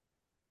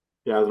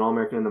 Yeah, I was an All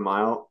American in the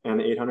mile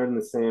and the 800 in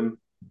the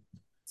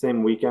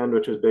same weekend,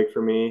 which was big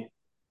for me.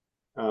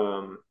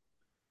 Um,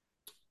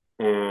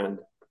 and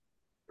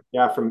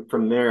yeah,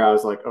 from there, I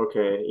was like,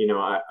 okay,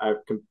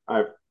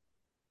 I've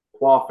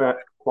qualified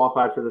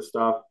for this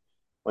stuff.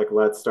 Like,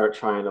 let's start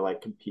trying to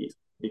like compete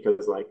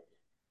because like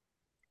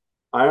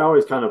I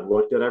always kind of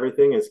looked at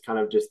everything as kind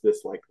of just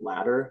this like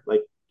ladder.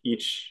 Like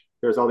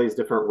there's all these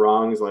different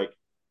rungs, like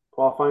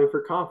qualifying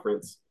for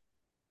conference,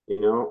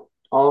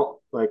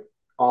 all like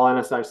all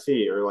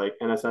NSIC or like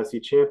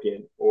NSIC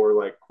champion or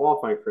like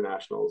qualifying for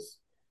nationals,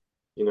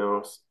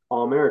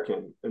 all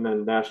American and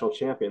then national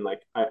champion.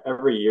 Like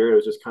every year it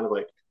was just kind of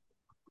like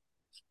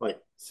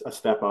a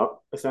step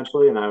up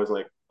essentially. And I was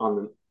like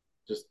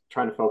just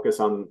trying to focus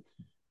on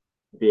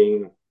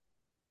being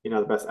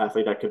the best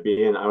athlete I could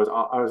be. And I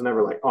was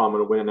never like, oh, I'm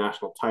going to win a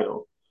national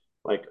title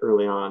like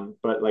early on.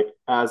 But like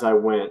as I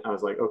went, I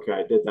was like, okay,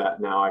 I did that.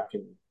 Now I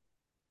can,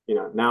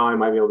 now I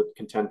might be able to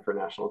contend for a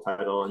national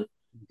title. And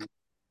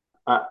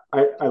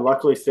I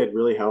luckily stayed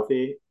really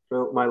healthy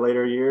for my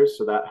later years,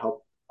 so that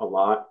helped a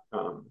lot.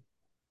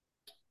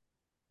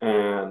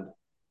 And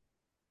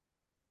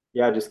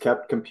yeah, I just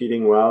kept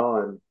competing well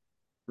and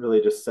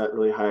really just set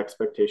really high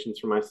expectations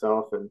for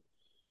myself and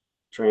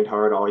trained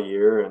hard all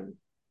year. And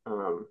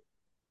um,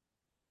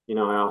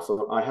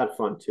 I had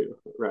fun too,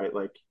 right?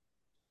 Like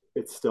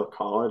it's still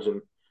college,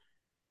 and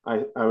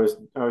I was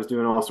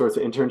doing all sorts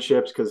of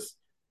internships because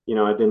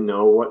I didn't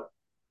know what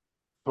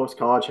post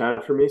college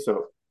had for me,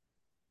 so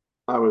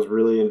I was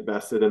really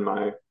invested in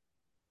my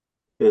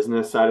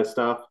business side of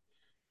stuff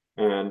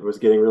and was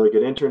getting really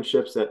good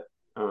internships at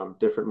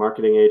different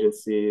marketing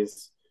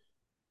agencies,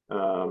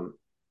 um,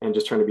 and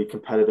just trying to be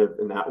competitive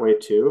in that way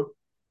too.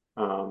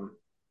 Um,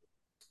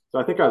 so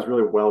I think I was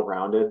really well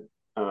rounded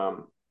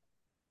um,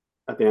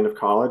 at the end of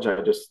college.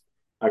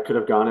 I could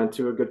have gone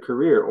into a good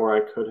career, or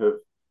I could have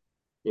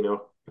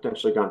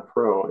potentially gone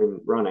pro in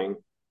running.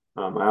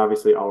 I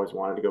obviously always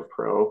wanted to go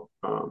pro,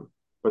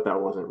 but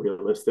that wasn't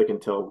realistic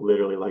until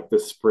literally like the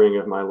spring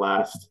of my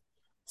last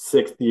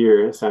sixth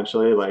year,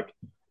 essentially, like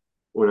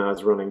when I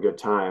was running good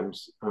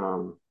times.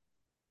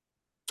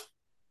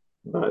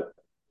 But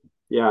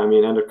yeah, I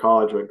mean, end of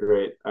college went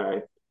great.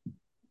 I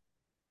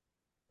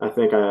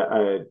think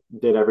I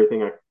did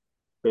everything I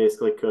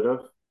basically could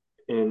have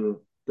in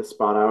the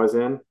spot I was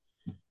in.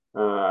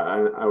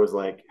 I was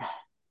like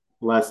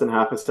less than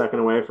half a second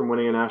away from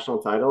winning a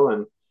national title,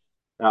 and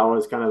that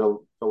was kind of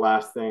the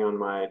last thing on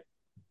my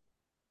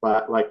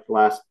like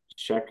last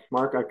check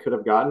mark I could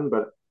have gotten,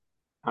 but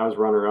I was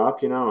runner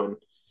up, and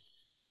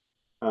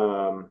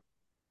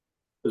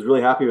was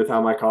really happy with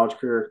how my college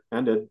career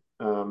ended.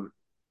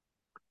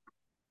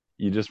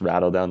 You just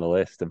rattle down the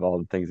list of all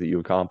the things that you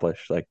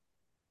accomplished. Like,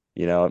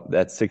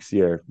 that 6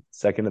 year,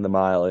 second in the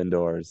mile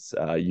indoors.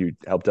 You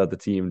helped out the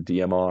team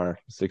DMR,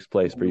 sixth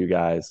place for you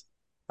guys.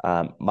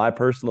 My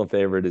personal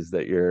favorite is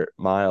that your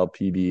mile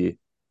PB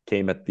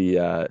came at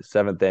the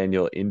seventh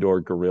annual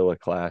Indoor Gorilla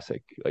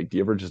Classic. Like, do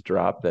you ever just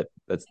drop that?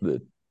 That's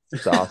the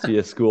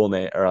sauciest school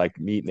name or like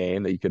neat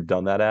name that you could have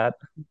done that at.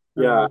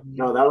 Yeah,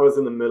 no, that was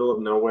in the middle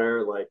of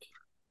nowhere, like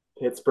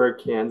Pittsburgh,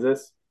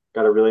 Kansas.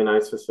 Got a really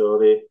nice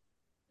facility,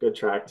 good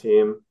track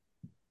team.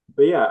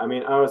 But yeah, I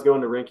mean, I was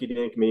going to rinky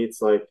dink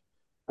meets. Like,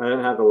 I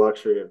didn't have the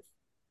luxury of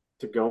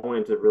to go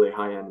into really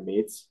high end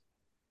meets.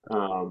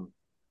 Um,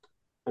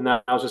 and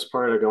that was just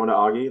part of going to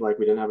Augie. Like,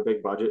 we didn't have a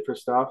big budget for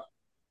stuff,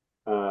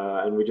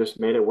 and we just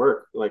made it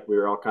work. Like, we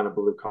were all kind of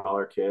blue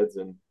collar kids,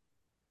 and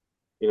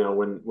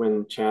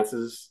when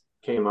chances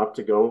came up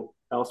to go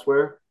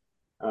elsewhere,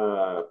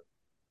 uh,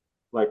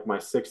 like my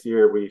sixth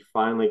year, we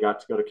finally got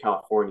to go to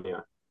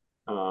California,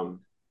 um,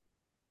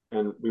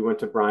 and we went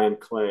to Brian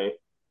Clay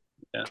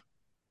Yeah.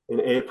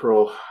 in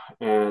April,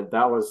 and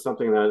that was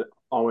something that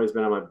always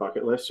been on my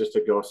bucket list, just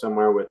to go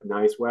somewhere with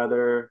nice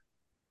weather,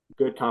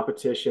 good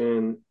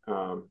competition,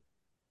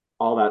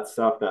 all that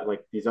stuff that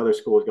like these other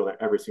schools go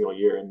there every single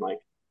year. And like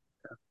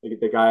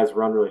the guys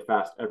run really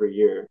fast every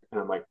year. And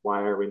I'm like,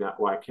 why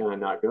can't I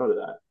not go to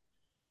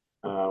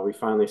that? We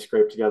finally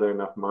scraped together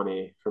enough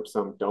money from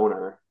some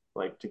donor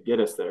like to get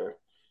us there.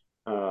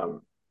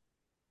 Um,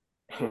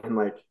 and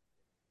like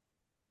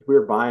we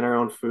were buying our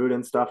own food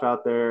and stuff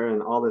out there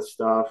and all this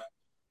stuff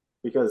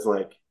because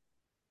like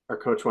our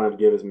coach wanted to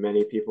give as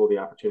many people the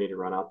opportunity to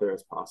run out there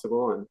as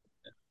possible. And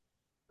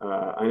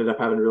I ended up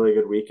having a really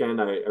good weekend.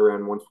 I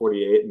ran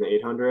 148 in the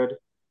 800.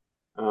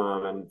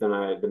 And then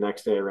the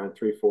next day I ran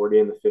 340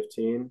 in the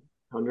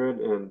 1500.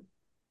 And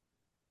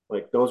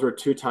like, those were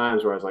 2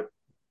 times where I was like,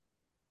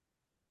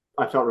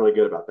 I felt really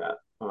good about that.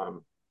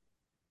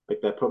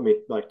 Like that put me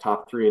like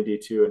top 3 in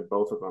D2 in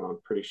both of them, I'm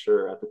pretty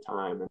sure at the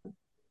time.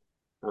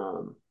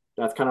 And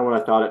that's kind of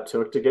what I thought it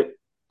took to get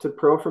to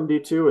pro from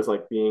D2 is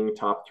like being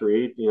top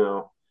 3,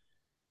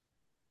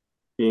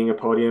 being a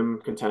podium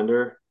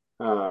contender.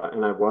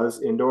 And I was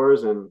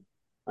indoors and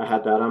I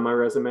had that on my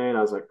resume and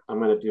I was like, I'm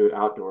going to do it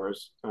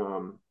outdoors.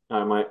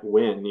 I might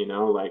win,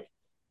 like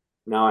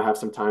now I have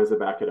some times to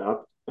back it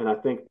up. And I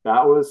think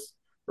that was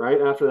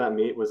right after that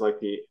meet was like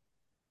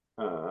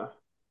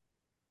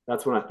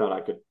that's when I thought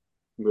I could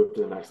move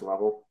to the next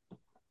level.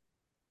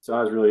 So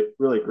I was really,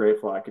 really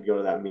grateful I could go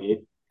to that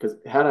meet because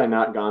had I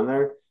not gone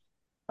there,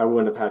 I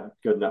wouldn't have had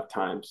good enough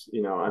times.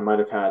 I might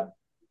have had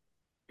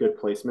good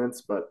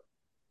placements, but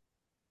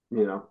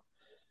you know,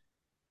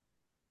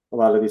 a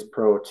lot of these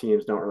pro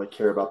teams don't really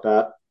care about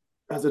that.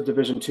 As a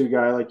Division II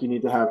guy, like you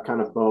need to have kind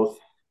of both.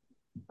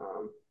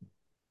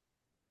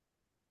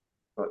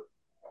 But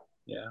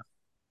Yeah.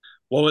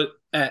 Well,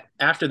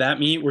 after that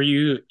meet, were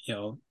you,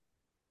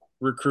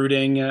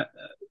 recruiting,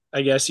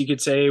 I guess you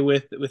could say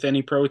with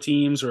any pro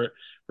teams, or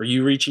were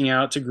you reaching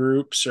out to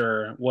groups,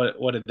 or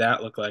what did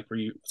that look like?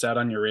 Was that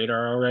on your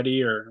radar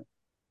already, or?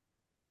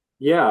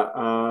 yeah,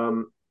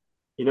 I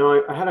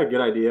had a good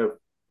idea of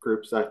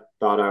groups I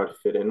thought I would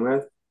fit in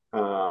with.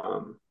 But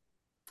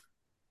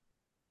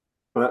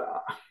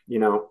I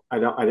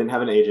didn't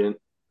have an agent.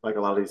 Like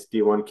a lot of these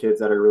D1 kids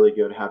that are really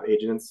good have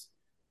agents.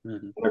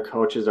 Mm-hmm. Their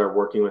coaches are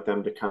working with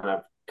them to kind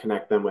of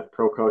connect them with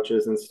pro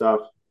coaches and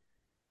stuff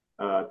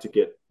to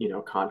get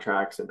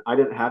contracts. And I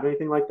didn't have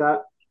anything like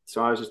that,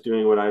 so I was just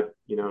doing what I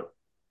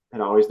had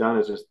always done,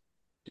 is just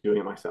doing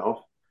it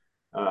myself.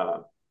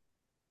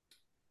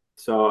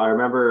 So I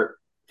remember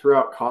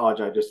throughout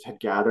college, I just had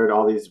gathered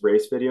all these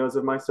race videos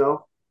of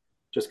myself,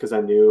 just because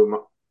I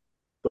knew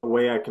the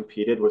way I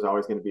competed was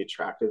always going to be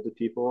attractive to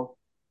people.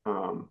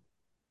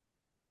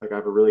 Like I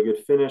have a really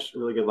good finish,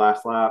 really good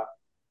last lap.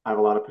 I have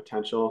a lot of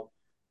potential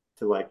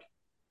to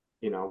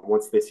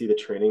once they see the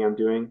training I'm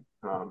doing.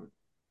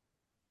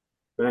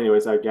 But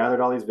anyways, I gathered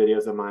all these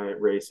videos of my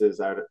races.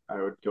 I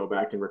would go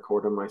back and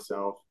record them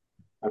myself.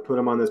 I put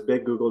them on this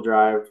big Google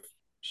Drive,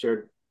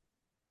 shared,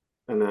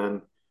 and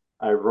then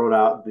I wrote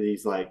out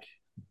these like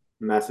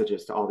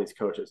messages to all these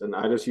coaches. And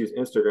I just used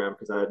Instagram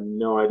because I had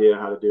no idea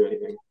how to do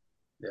anything.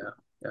 Yeah.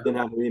 Didn't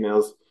have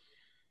emails.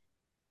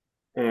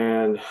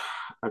 And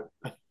I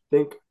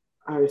think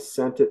I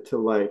sent it to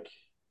like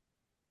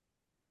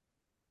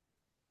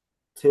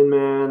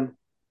Tinman,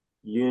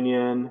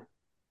 Union,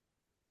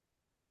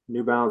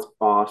 New Balance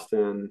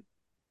Boston,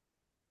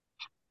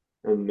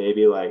 and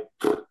maybe like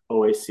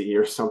OAC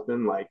or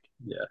something. Like,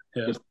 Yeah.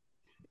 just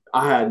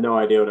I had no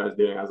idea what I was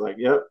doing. I was like,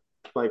 yep,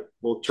 like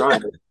we'll try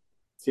it,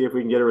 see if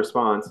we can get a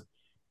response.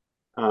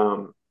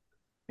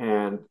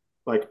 And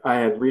like I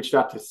had reached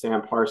out to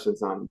Sam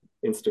Parsons on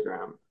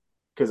Instagram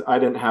because I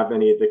didn't have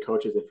any of the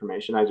coaches'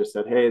 information. I just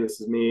said, hey, this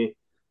is me.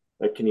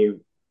 Like, can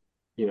you,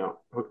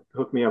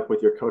 hook me up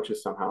with your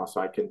coaches somehow so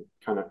I can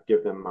kind of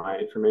give them my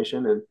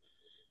information? And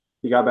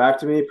he got back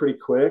to me pretty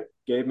quick,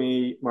 gave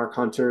me Mark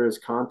Hunter's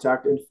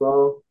contact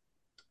info.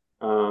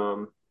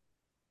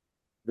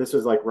 This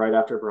was like right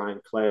after Brian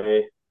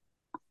Clay,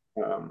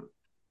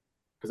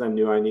 because I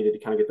knew I needed to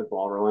kind of get the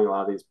ball rolling. A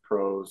lot of these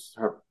pros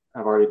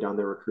have already done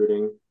their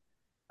recruiting,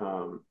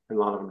 and a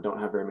lot of them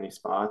don't have very many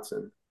spots.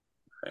 And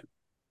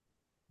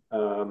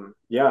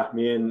yeah,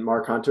 me and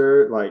Mark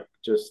Hunter like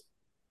just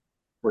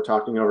were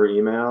talking over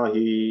email.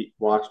 He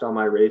watched all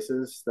my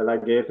races that I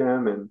gave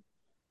him and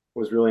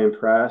was really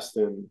impressed,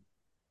 and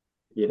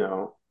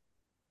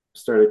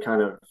started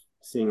kind of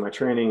seeing my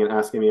training and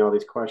asking me all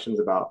these questions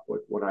about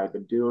what I've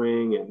been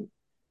doing. And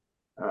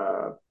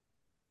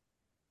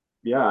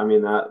yeah, I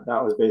mean that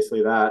was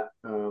basically that.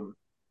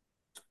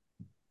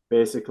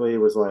 Basically, it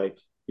was like,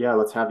 yeah,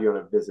 let's have you on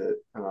a visit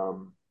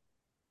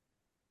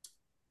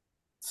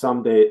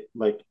some date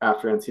like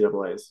after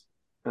NCAA's.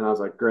 And I was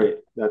like, great,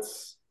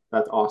 that's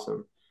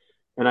awesome.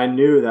 And I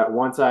knew that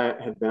once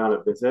I had been on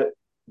a visit,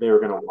 they were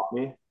going to want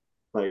me.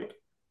 Like,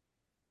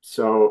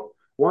 so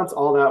once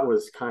all that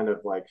was kind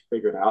of like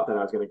figured out that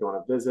I was going to go on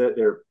a visit,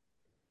 they're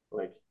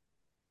like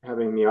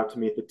having me out to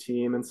meet the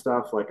team and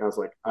stuff. Like, I was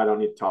like, I don't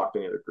need to talk to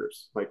any other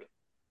groups. Like,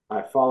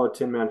 I followed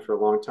Tin Man for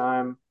a long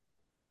time.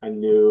 I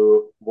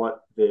knew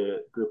what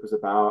the group was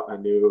about. I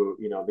knew,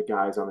 the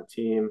guys on the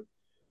team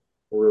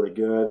were really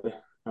good.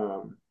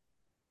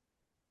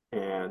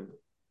 and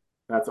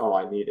that's all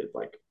I needed.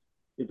 Like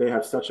they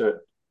have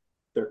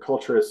their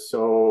culture is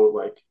so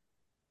like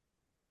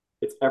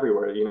it's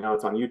everywhere.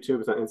 It's on YouTube,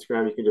 it's on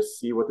Instagram. You can just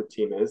see what the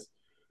team is.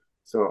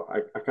 So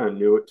I kind of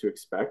knew what to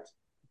expect.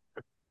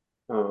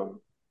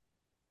 Um,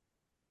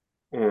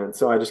 and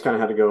so I just kind of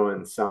had to go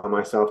and sell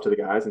myself to the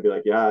guys and be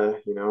like, yeah,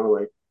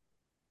 like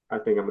I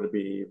think I'm going to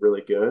be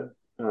really good.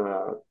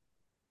 Uh,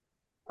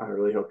 I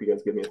really hope you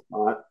guys give me a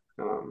spot.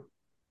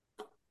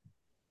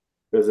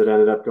 Visit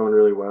ended up going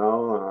really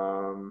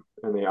well.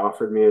 And they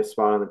offered me a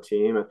spot on the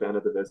team at the end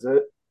of the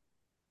visit.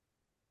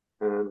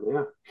 And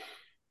yeah,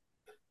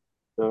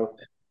 so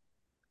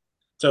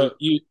So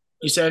you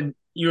said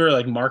you were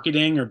like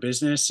marketing or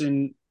business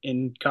in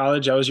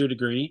college. That was your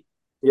degree.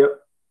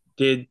 yep.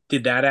 Did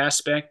that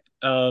aspect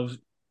of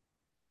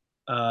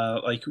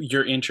like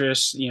your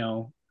interests,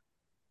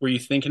 were you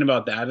thinking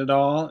about that at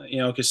all?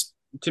 Because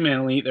Tinman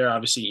Elite, they're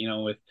obviously,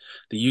 with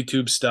the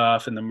YouTube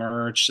stuff and the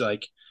merch,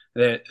 like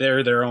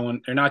they're their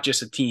own. They're not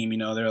just a team,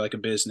 they're like a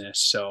business.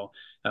 So,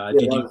 Yeah,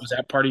 was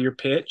that part of your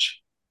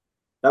pitch?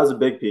 that was a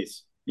big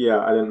piece. Yeah,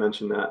 I didn't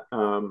mention that.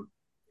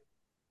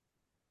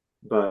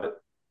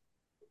 But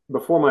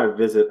before my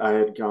visit, I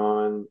had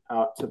gone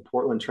out to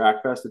Portland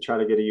Track Fest to try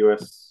to get a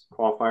U.S.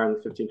 qualifier in the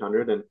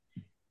 1500, and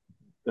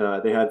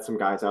they had some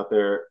guys out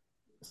there,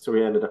 so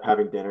we ended up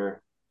having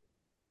dinner,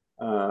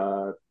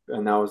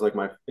 and that was like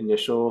my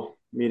initial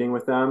meeting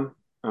with them.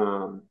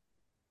 And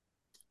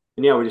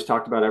yeah, we just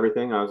talked about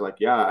everything. I was like,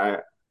 yeah,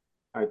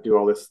 I do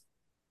all this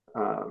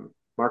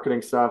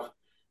marketing stuff.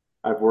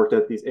 I've worked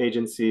at these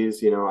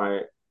agencies.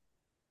 I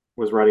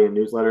was writing a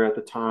newsletter at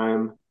the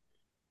time,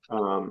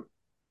 um,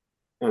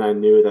 and I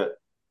knew that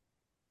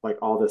like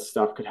all this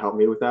stuff could help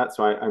me with that.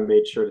 So I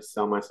made sure to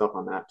sell myself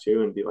on that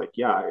too and be like,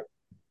 yeah,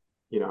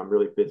 I'm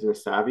really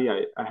business savvy.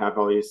 I have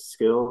all these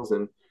skills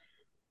and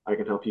I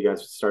can help you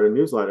guys start a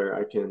newsletter.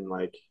 I can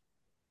like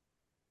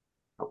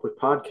help with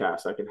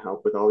podcasts. I can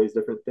help with all these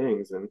different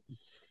things. And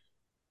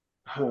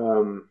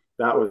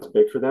that was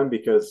big for them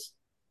because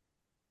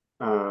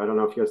I don't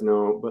know if you guys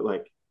know, but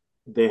like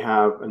they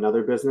have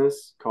another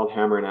business called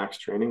Hammer and Axe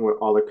Training where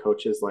all the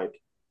coaches like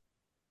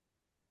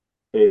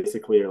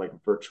basically are like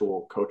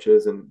virtual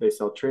coaches and they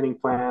sell training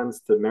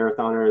plans to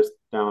marathoners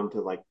down to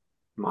like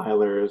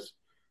milers.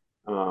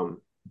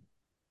 Um,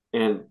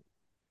 and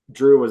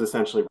Drew was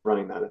essentially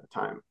running that at the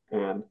time.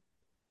 And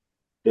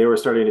they were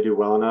starting to do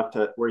well enough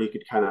to where he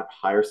could kind of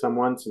hire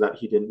someone so that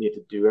he didn't need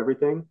to do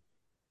everything.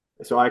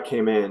 So I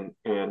came in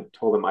and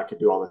told him I could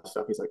do all this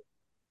stuff. He's like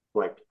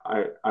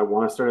I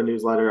want to start a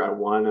newsletter. I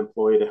want an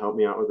employee to help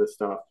me out with this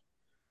stuff.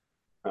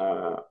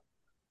 Uh,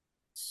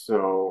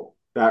 so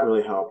that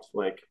really helped.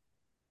 Like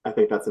I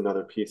think that's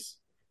another piece.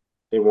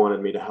 They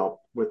wanted me to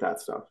help with that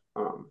stuff.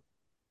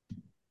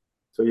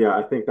 So yeah,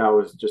 I think that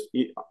was just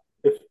if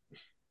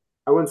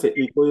I wouldn't say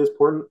equally as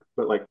important,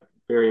 but like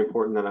very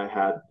important that I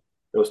had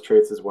those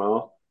traits as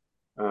well.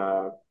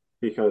 Uh,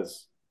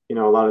 because a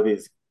lot of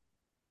these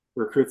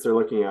recruits they're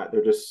looking at,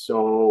 they're just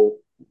so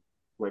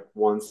like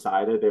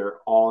one-sided. They're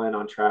all in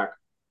on track,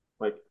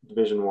 like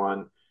Division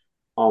 1,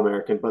 All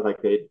American, but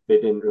like they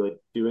didn't really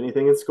do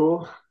anything in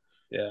school.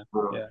 Yeah,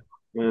 Um, yeah,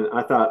 and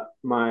I thought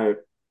my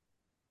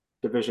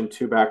Division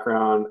 2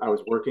 background, I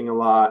was working a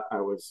lot.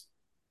 I was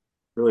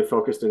really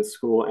focused in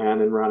school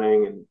and in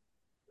running, and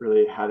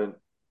really hadn't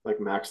like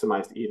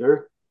maximized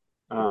either.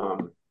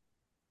 Um,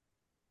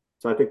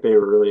 so I think they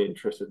were really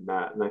interested in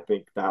that, and I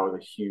think that was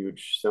a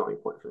huge selling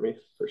point for me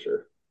for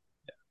sure.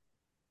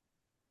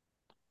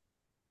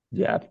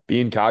 Yeah,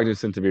 being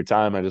cognizant of your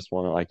time, I just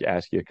want to like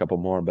ask you a couple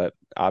more, but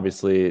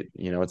obviously,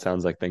 it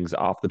sounds like things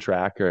off the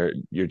track or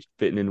you're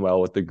fitting in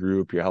well with the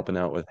group, you're helping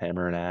out with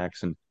Hammer and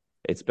Axe, and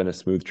it's been a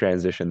smooth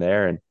transition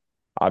there. And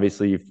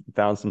obviously, you've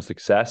found some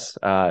success.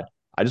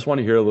 I just want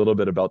to hear a little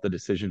bit about the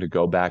decision to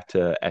go back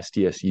to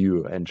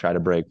SDSU and try to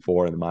break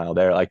 4 in the mile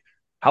there. Like,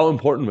 how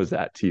important was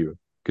that to you?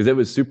 Because it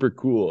was super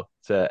cool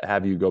to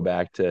have you go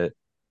back to,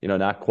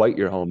 not quite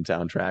your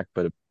hometown track,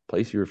 but a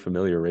place you were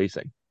familiar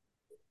racing.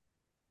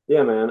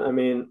 Yeah, man. I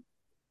mean,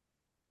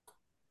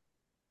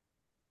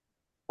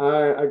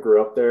 I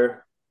grew up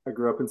there. I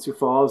grew up in Sioux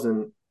Falls,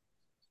 and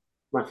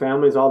my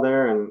family's all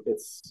there, and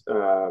it's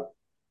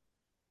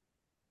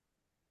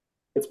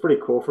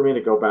pretty cool for me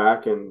to go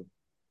back and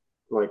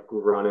like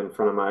run in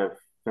front of my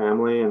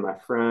family and my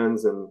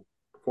friends and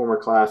former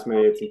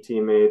classmates and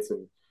teammates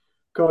and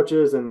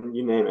coaches and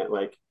you name it.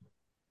 Like,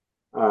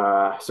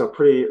 so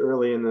pretty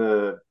early in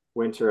the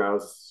winter, I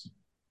was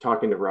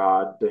talking to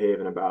Rod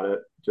DeHaven about it,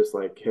 just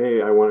like,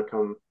 hey, I want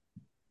to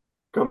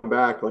come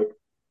back. Like,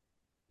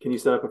 can you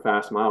set up a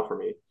fast mile for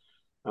me?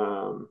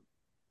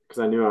 Because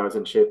I knew I was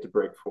in shape to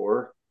break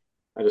 4.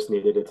 I just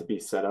needed it to be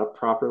set up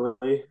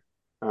properly.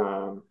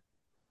 Um,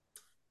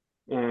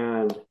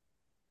 and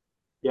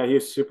yeah, he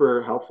was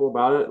super helpful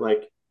about it.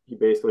 Like he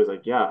basically was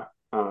like, yeah,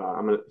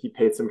 he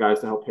paid some guys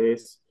to help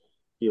pace.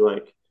 He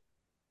like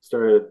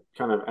started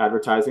kind of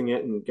advertising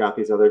it and got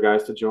these other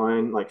guys to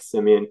join. Like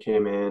Simeon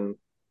came in,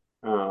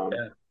 um,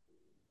 yeah.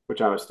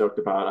 which I was stoked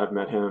about. I've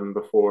met him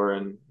before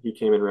and he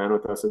came and ran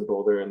with us in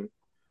Boulder. And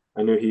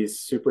I knew he's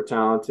super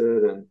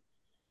talented, and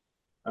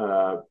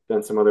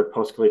then some other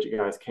post collegiate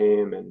guys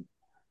came, and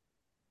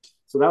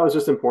so that was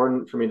just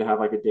important for me to have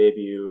like a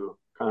debut,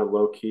 kind of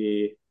low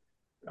key,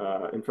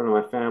 in front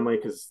of my family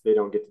because they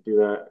don't get to do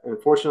that. And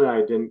unfortunately,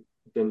 I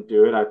didn't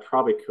do it. I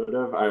probably could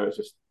have. I was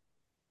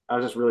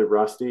just really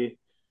rusty.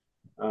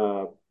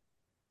 Uh,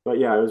 but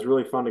yeah, it was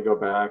really fun to go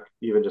back,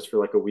 even just for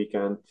like a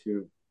weekend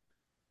to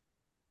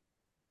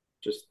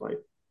just like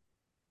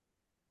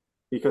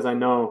because I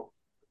know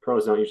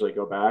pros don't usually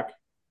go back.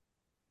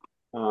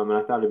 And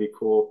I thought it'd be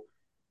cool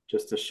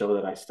just to show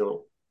that I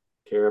still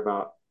care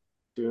about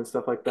doing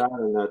stuff like that,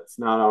 and that's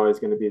not always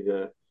going to be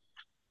the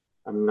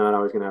I'm not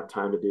always going to have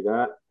time to do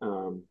that.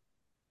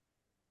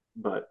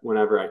 But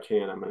whenever I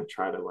can, I'm going to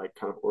try to like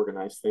kind of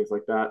organize things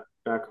like that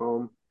back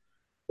home,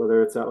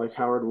 whether it's at like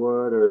Howard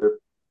Wood or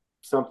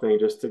something,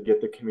 just to get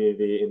the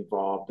community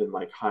involved in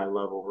like high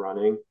level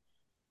running.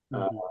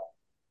 Uh, Mm-hmm.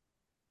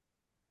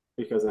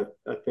 because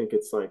I think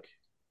it's like,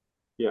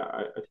 yeah,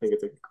 I think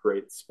it's a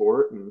great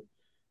sport and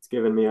it's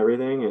given me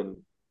everything. And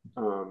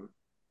um,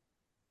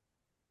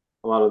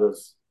 a lot of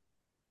those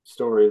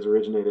stories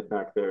originated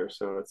back there.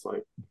 So it's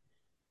like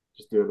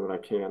just doing what I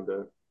can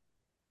to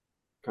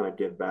kind of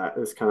give back.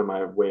 It's kind of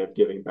my way of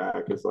giving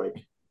back is like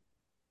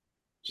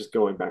just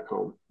going back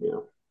home, you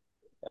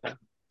know?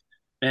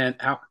 And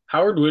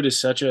Howard Wood is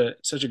such a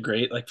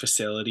great like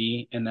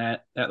facility, and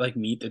that like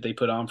meet that they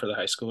put on for the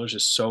high schoolers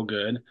is so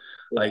good.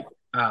 Yeah. Like,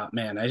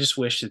 man, I just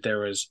wish that there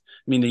was.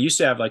 I mean, they used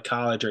to have like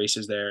college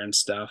races there and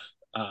stuff.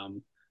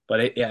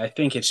 But yeah, I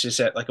think it's just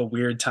at like a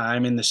weird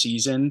time in the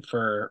season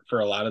for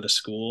a lot of the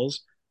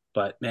schools.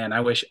 But man,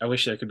 I wish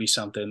there could be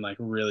something like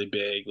really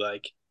big,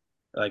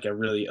 like a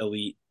really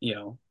elite,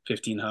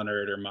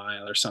 1500 or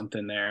mile or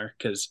something there,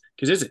 because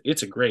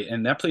it's a great,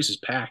 and that place is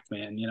packed,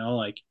 man.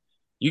 Like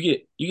you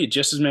get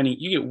just as many,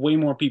 you get way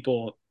more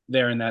people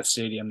there in that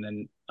stadium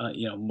than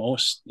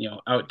most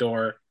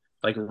outdoor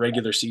like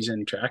regular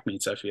season track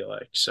meets. I feel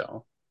like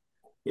so.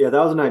 Yeah,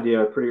 that was an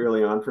idea pretty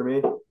early on for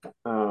me.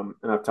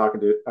 And I've talked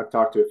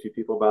to a few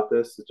people about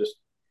this, just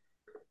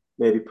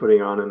maybe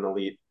putting on an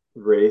elite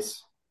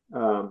race.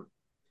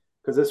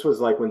 Because this was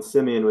like when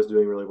Simeon was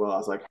doing really well. I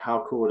was like,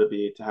 how cool would it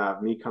be to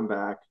have me come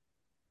back,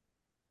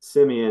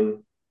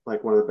 Simeon,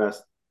 like one of the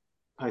best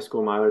high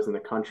school milers in the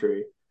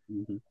country,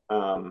 Mhm.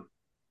 um,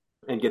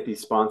 and get these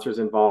sponsors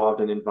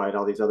involved and invite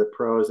all these other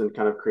pros and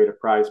kind of create a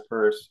prize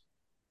purse.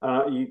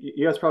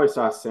 You guys probably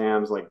saw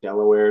Sam's like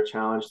Delaware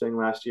challenge thing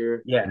last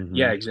year. Yeah, Mm-hmm.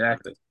 yeah,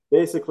 exactly.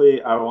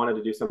 Basically, I wanted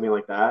to do something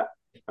like that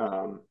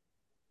um,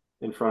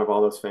 in front of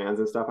all those fans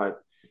and stuff. I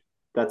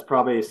That's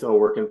probably still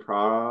work in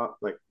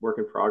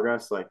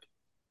progress. Like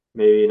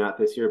maybe not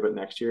this year, but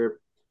next year,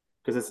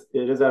 because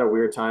it is at a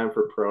weird time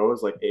for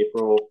pros. Like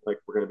April, like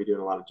we're going to be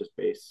doing a lot of just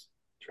base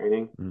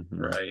training. Mm-hmm.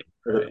 Right,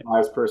 So the right.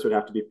 prize purse would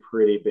have to be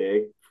pretty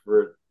big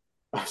for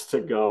us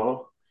to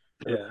go.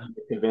 Yeah.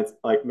 Convince,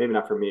 like maybe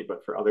not for me,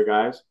 but for other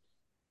guys.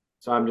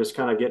 So I'm just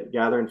kind of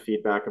gathering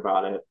feedback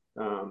about it.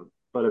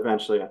 But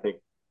eventually, I think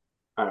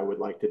I would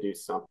like to do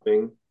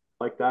something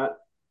like that.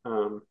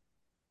 Um,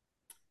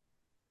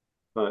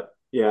 but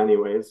yeah,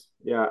 anyways,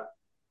 yeah,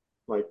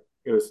 like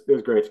it was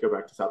great to go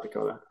back to South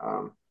Dakota.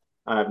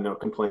 I have no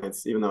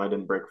complaints, even though I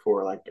didn't break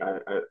four. Like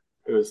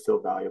it was still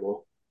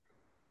valuable.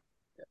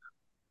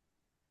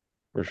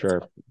 For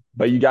sure.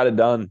 But you got it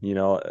done,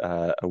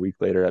 a week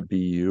later at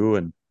BU,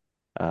 and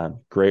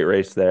great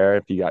race there.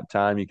 If you got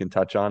time, you can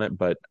touch on it.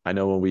 But I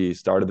know when we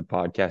started the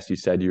podcast, you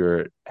said you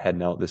were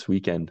heading out this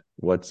weekend.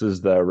 What's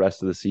does the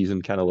rest of the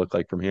season kind of look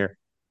like from here?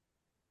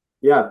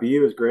 Yeah,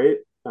 BU was great.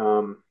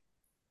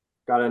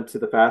 Got into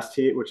the fast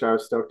heat, which I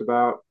was stoked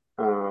about.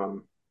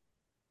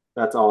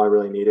 That's all I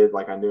really needed.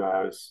 Like I knew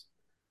I was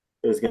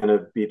going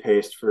to be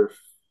paced for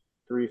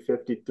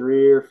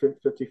 353 or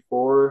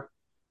 54.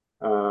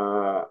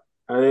 Uh,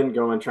 I didn't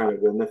go in trying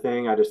to win the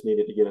thing. I just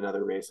needed to get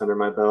another race under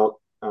my belt.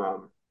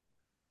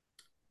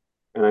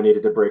 And I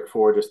needed to break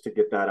four just to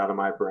get that out of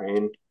my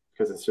brain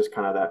because it's just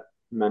kind of that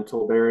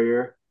mental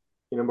barrier,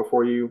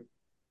 before you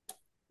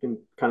can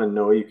kind of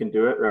know you can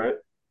do it, right?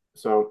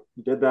 So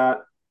did that,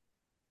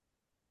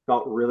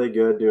 felt really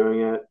good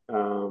doing it.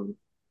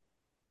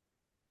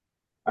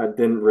 I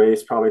didn't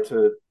race probably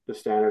to the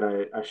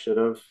standard I should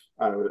have.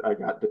 I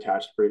got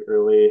detached pretty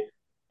early,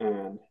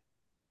 and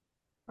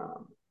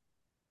um,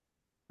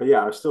 but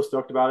yeah, I was still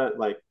stoked about it.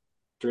 Like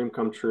dream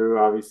come true,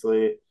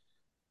 obviously.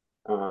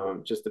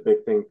 Just a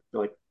big thing,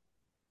 like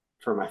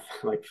for my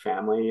like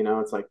family.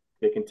 It's like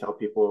they can tell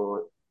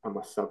people I'm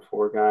a sub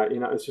four guy.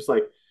 It's just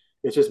like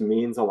it just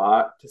means a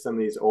lot to some of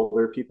these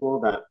older people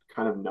that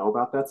kind of know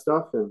about that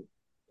stuff. And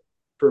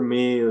for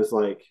me, it was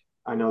like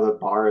I know the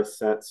bar is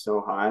set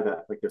so high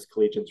that like this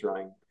collegiate's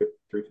running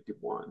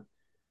 351.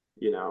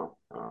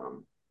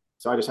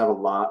 So I just have a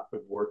lot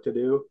of work to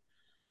do.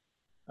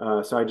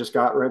 So I just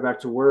got right back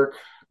to work.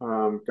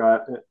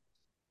 Got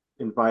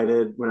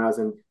invited when I was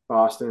in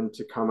Boston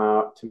to come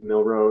out to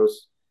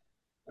Milrose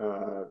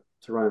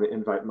to run the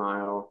invite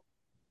mile.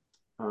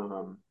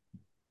 Um,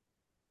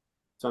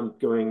 so I'm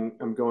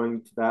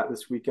going to that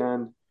this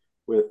weekend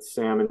with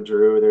Sam and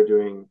Drew. They're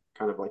doing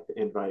kind of like the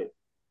invite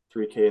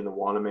 3K in the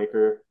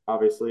Wanamaker,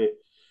 obviously.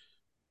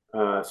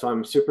 So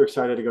I'm super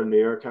excited to go to New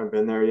York. I haven't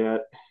been there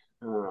yet.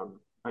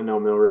 I know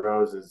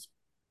Milrose is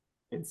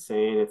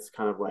insane. It's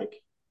kind of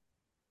like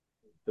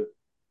the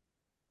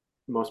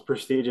most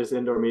prestigious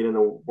indoor meet in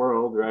the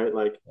world, right?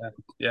 Like,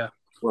 Yeah.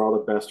 where all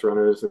the best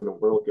runners in the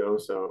world go.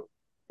 So,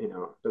 it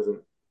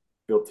doesn't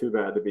feel too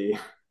bad to be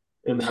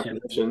in that Yeah.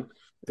 position.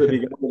 To be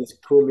going to this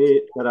cool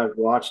meet that I've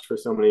watched for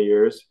so many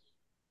years.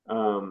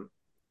 Um,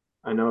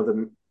 I know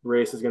the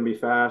race is going to be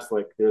fast.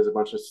 Like, there's a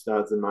bunch of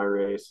studs in my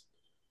race,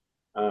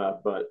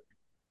 but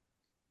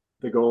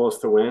the goal is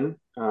to win.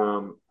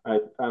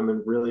 I'm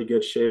in really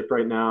good shape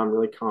right now. I'm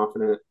really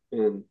confident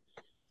in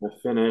my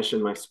finish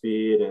and my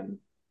speed, and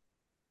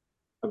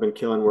I've been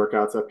killing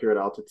workouts up here at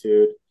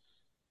altitude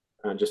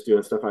and just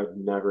doing stuff I'd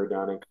never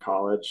done in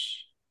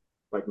college,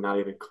 like not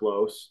even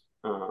close.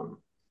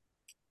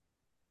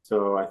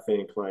 So I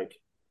think like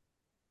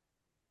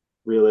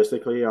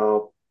realistically,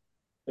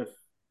 if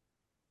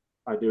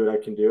I do what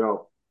I can do,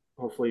 I'll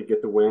hopefully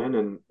get the win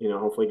and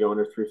hopefully go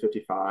under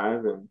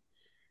 355 and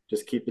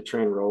just keep the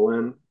train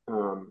rolling.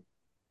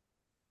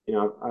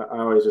 I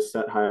always just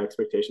set high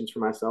expectations for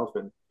myself,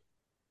 and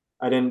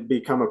I didn't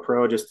become a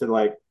pro just to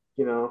like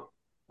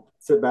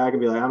sit back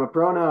and be like I'm a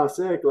pro now,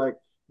 sick. Like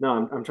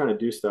no, I'm trying to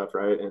do stuff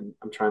right, and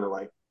I'm trying to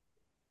like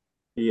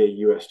be a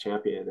U.S.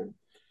 champion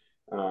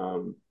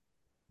and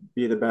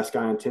be the best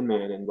guy in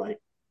Tinman and like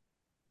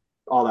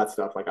all that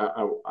stuff. Like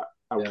I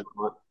Yeah.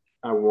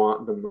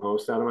 want the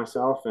most out of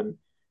myself, and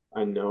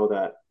I know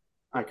that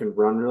I can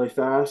run really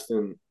fast,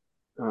 and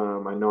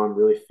I know I'm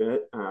really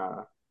fit,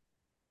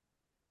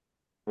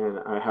 and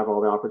I have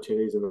all the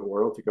opportunities in the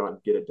world to go out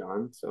and get it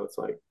done. So it's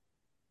like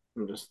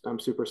I'm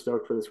super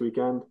stoked for this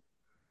weekend.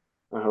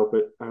 I hope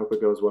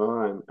it goes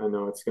well. I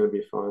know it's going to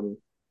be fun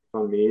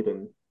meet,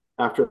 and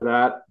after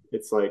that,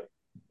 it's like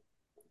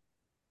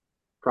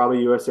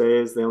probably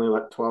USA's. They only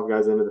let 12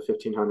 guys into the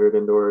 1500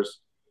 indoors.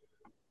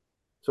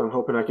 So I'm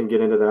hoping I can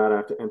get into that. I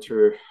have to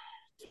enter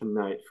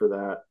tonight for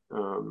that.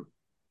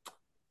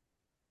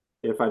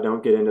 If I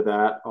don't get into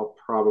that, I'll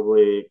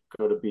probably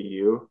go to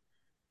BU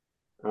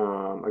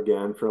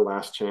again for a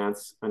last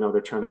chance. I know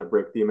they're trying to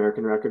break the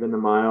American record in the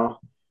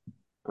mile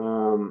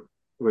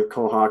with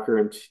Cole Hawker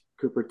and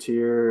Cooper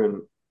Tier,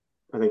 and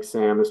I think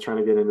Sam is trying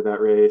to get into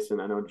that race,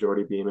 and I know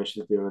Jordy Beamish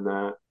is doing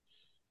that.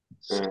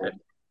 And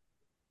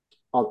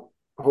I'll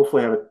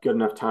hopefully have a good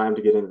enough time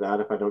to get into that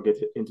if I don't get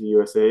into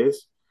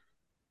USA's.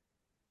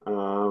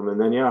 And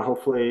then yeah,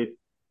 hopefully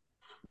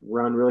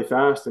run really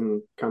fast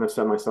and kind of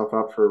set myself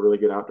up for a really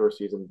good outdoor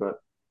season. But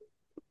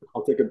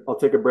I'll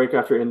take a break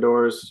after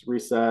indoors,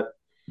 reset,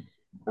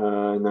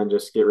 and then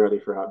just get ready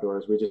for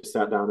outdoors. We just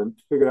sat down and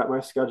figured out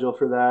my schedule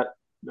for that.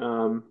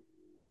 A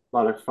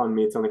lot of fun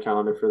meets on the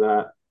calendar for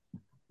that.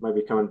 Might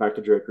be coming back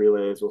to Drake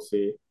relays. We'll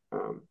see.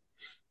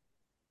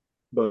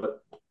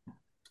 But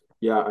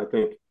yeah, I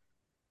think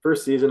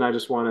first season I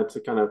just wanted to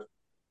kind of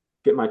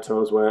get my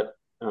toes wet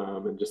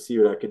and just see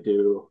what I could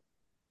do,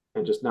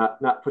 and just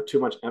not put too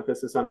much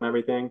emphasis on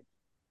everything.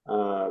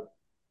 Uh,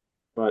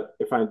 but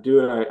if I do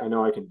it, I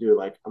know I can do.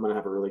 Like I'm gonna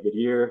have a really good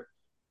year.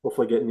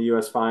 Hopefully, get in the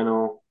U.S.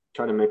 final.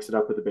 Try to mix it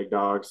up with the big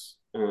dogs,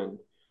 and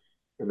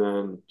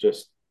then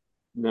just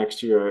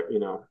next year,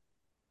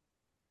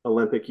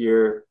 Olympic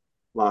year.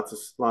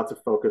 Lots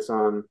of focus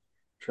on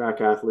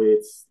track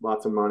athletes.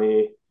 Lots of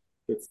money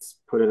gets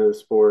put into the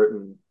sport,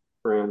 and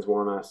brands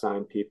want to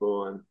sign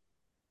people, and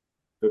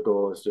the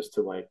goal is just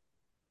to like,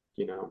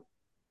 you know,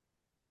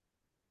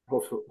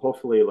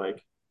 hopefully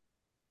like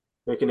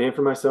make a name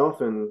for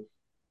myself and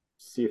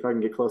see if I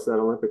can get close to that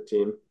Olympic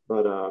team.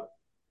 But I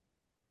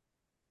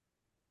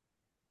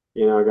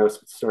got to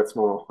start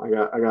small. I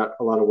got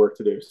a lot of work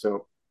to do.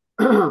 So,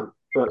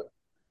 but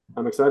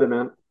I'm excited,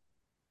 man.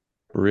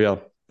 For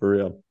real, for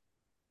real.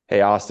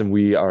 Hey, Austin,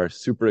 we are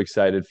super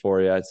excited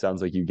for you. It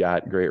sounds like you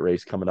got a great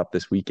race coming up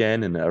this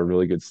weekend and a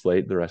really good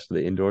slate the rest of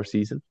the indoor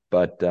season.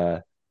 But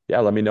yeah,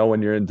 let me know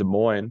when you're in Des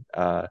Moines.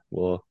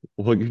 We'll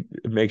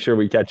make sure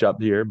we catch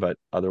up here. But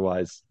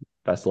otherwise,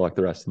 best of luck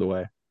the rest of the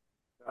way.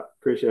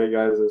 Appreciate it,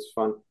 guys. It was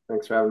fun.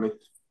 Thanks for having me.